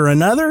after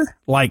another,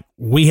 like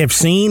we have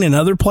seen in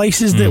other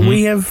places that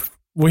we have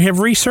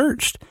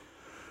researched?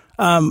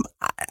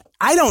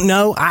 I don't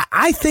know.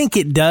 I think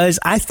it does.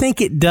 I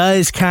think it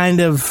does kind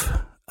of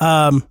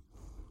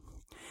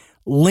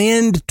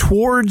lend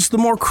towards the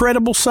more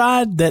credible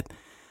side, that,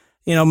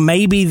 you know,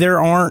 maybe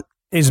there aren't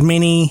as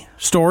many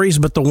stories,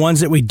 but the ones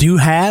that we do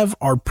have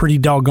are pretty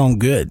doggone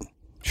good.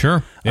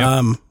 Sure.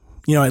 Yep.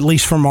 You know, at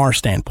least from our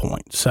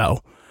standpoint.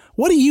 So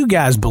what do you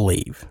guys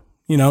believe?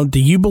 You know, do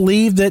you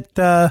believe that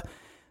the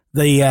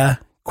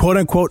quote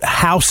unquote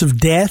house of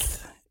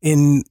death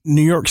in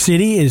New York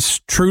City is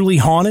truly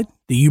haunted?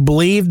 Do you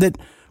believe that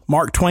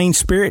Mark Twain's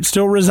spirit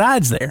still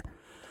resides there?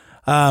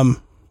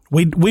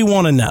 We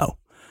want to know.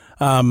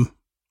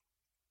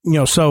 You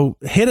know, so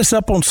hit us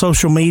up on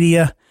social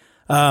media.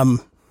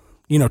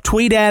 You know,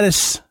 tweet at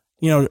us.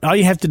 You know, all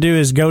you have to do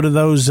is go to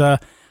those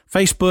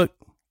Facebook,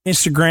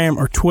 Instagram,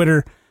 or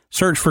Twitter.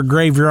 Search for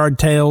Graveyard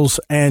Tales,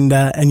 and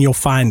you'll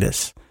find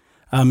us.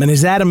 And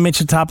as Adam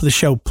mentioned at the top of the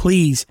show,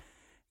 please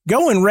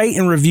go and rate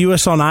and review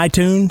us on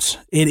iTunes.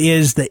 It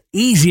is the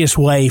easiest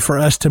way for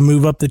us to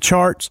move up the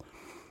charts.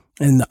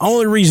 And the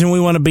only reason we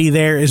want to be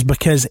there is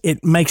because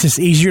it makes us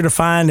easier to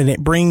find, and it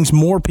brings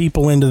more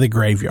people into the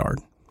graveyard.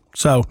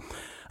 So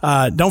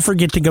don't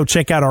forget to go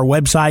check out our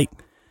website.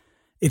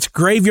 It's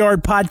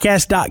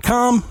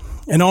graveyardpodcast.com.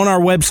 And on our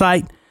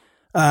website,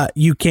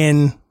 you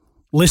can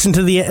listen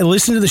to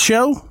the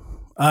show.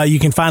 You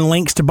can find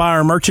links to buy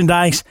our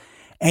merchandise,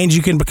 and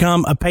you can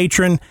become a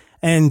patron.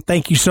 And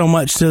thank you so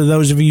much to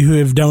those of you who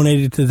have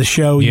donated to the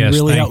show. Yes,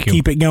 you really help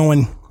keep it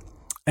going.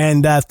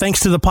 And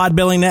thanks to the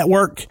Podbelly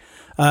Network.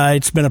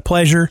 It's been a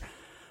pleasure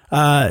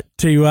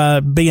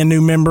to be a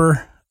new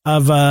member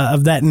of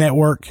that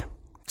network.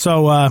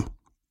 So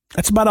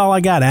that's about all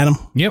I got, Adam.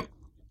 Yep,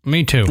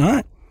 me too. All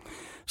right.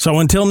 So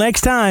until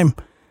next time,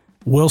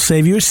 we'll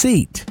save you a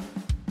seat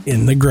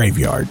in the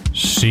graveyard.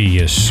 See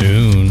you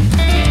soon.